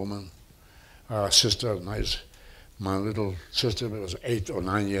 beautiful woman. Our sister, nice. My little sister was 8 or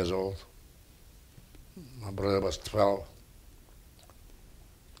 9 years old. My brother was 12.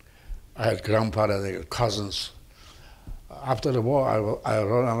 I had grandfather, they had cousins. After the war, I ran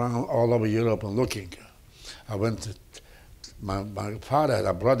around all over Europe and looking. I went to, my father had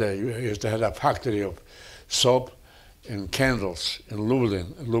a brother, he used to have a factory of soap and candles in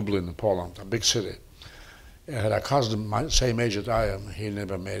Lublin, Poland, a big city. I had a cousin, same age as I am, he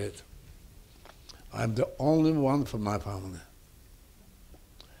never made it. I'm the only one from my family.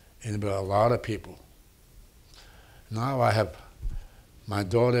 And there were a lot of people. Now I have, my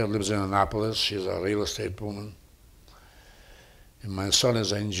daughter lives in Annapolis, she's a real estate woman. And my son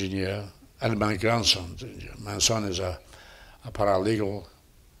is an engineer, and my grandson is an engineer. My son is a paralegal,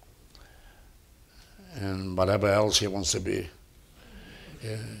 and whatever else he wants to be.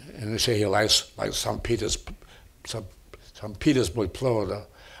 Yeah. And they say he likes like St. Petersburg, Florida.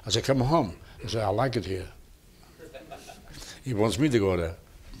 I said, come home. He said, I like it here. He wants me to go there.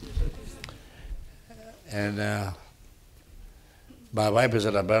 And my wife is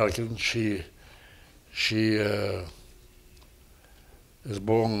an American. She is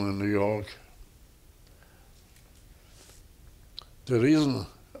born in New York.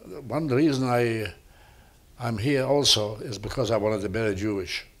 One reason I'm here also is because I wanted to marry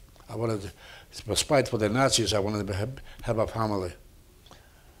Jewish. I wanted to, despite for the Nazis, I wanted to have a family.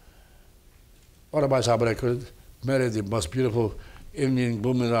 Otherwise, I could marry the most beautiful Indian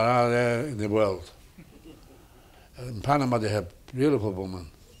women around there in the world. In Panama, they have beautiful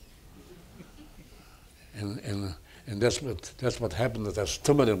women. And that's what happened to that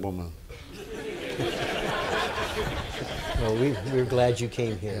stupid woman. Well, we're glad you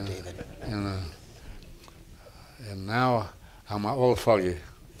came here, David. And now I'm all foggy.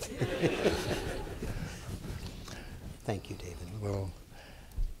 Thank you, David. Well,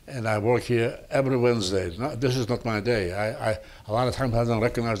 and I work here every Wednesday. This is not my day. I a lot of times I don't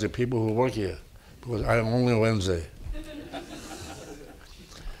recognize the people who work here because I'm only Wednesday.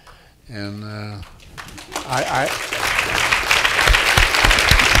 And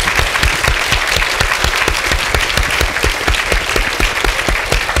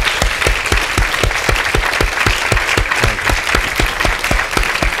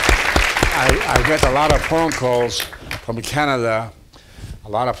I get a lot of phone calls from Canada, a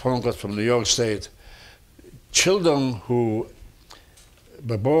lot of phone calls from New York State. Children who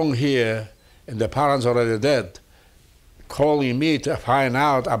were born here and their parents are already dead, calling me to find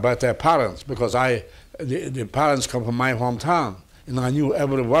out about their parents because the parents come from my hometown and I knew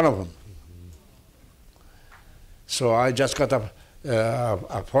every one of them. So I just got a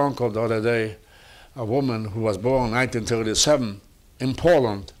phone call the other day, a woman who was born in 1937 in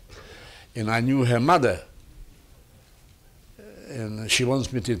Poland, and I knew her mother. And she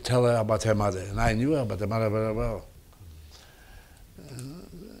wants me to tell her about her mother. And I knew her about her mother very well.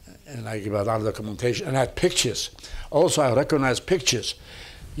 And I give her a lot of documentation. And I had pictures. Also, I recognize pictures.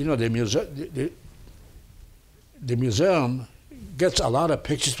 You know, the museum gets a lot of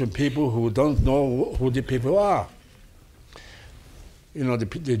pictures from people who don't know who the people are. You know,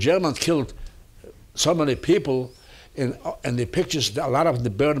 the Germans killed so many people, and the pictures, a lot of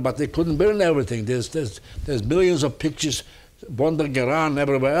them burned, but they couldn't burn everything. There's millions of pictures wandering around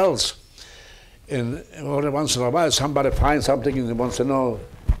everywhere else. And every once in a while, somebody finds something and wants to know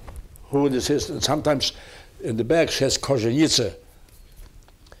who this is. And sometimes in the back says Kozienice.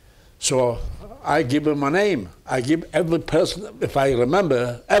 So I give them a name. I give every person, if I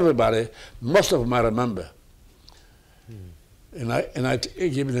remember, everybody, most of them I remember. And I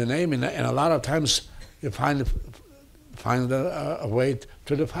give them the name, and a lot of times you find a way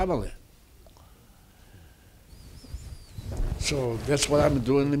to the family. So that's what I'm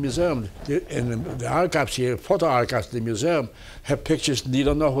doing in the museum. And the archives here, photo archives in the museum, have pictures, you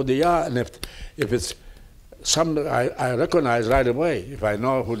don't know who they are, and if it's some I recognize right away. If I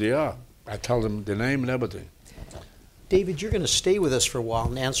know who they are, I tell them the name and everything. David, you're going to stay with us for a while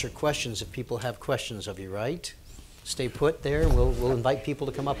and answer questions if people have questions of you, right? Stay put there. We'll invite people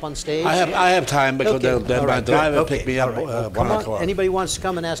to come up on stage. I have time because okay. my driver picked me up right. 1 o'clock. Anybody wants to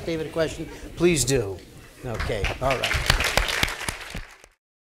come and ask David a question, please do. Okay, all right.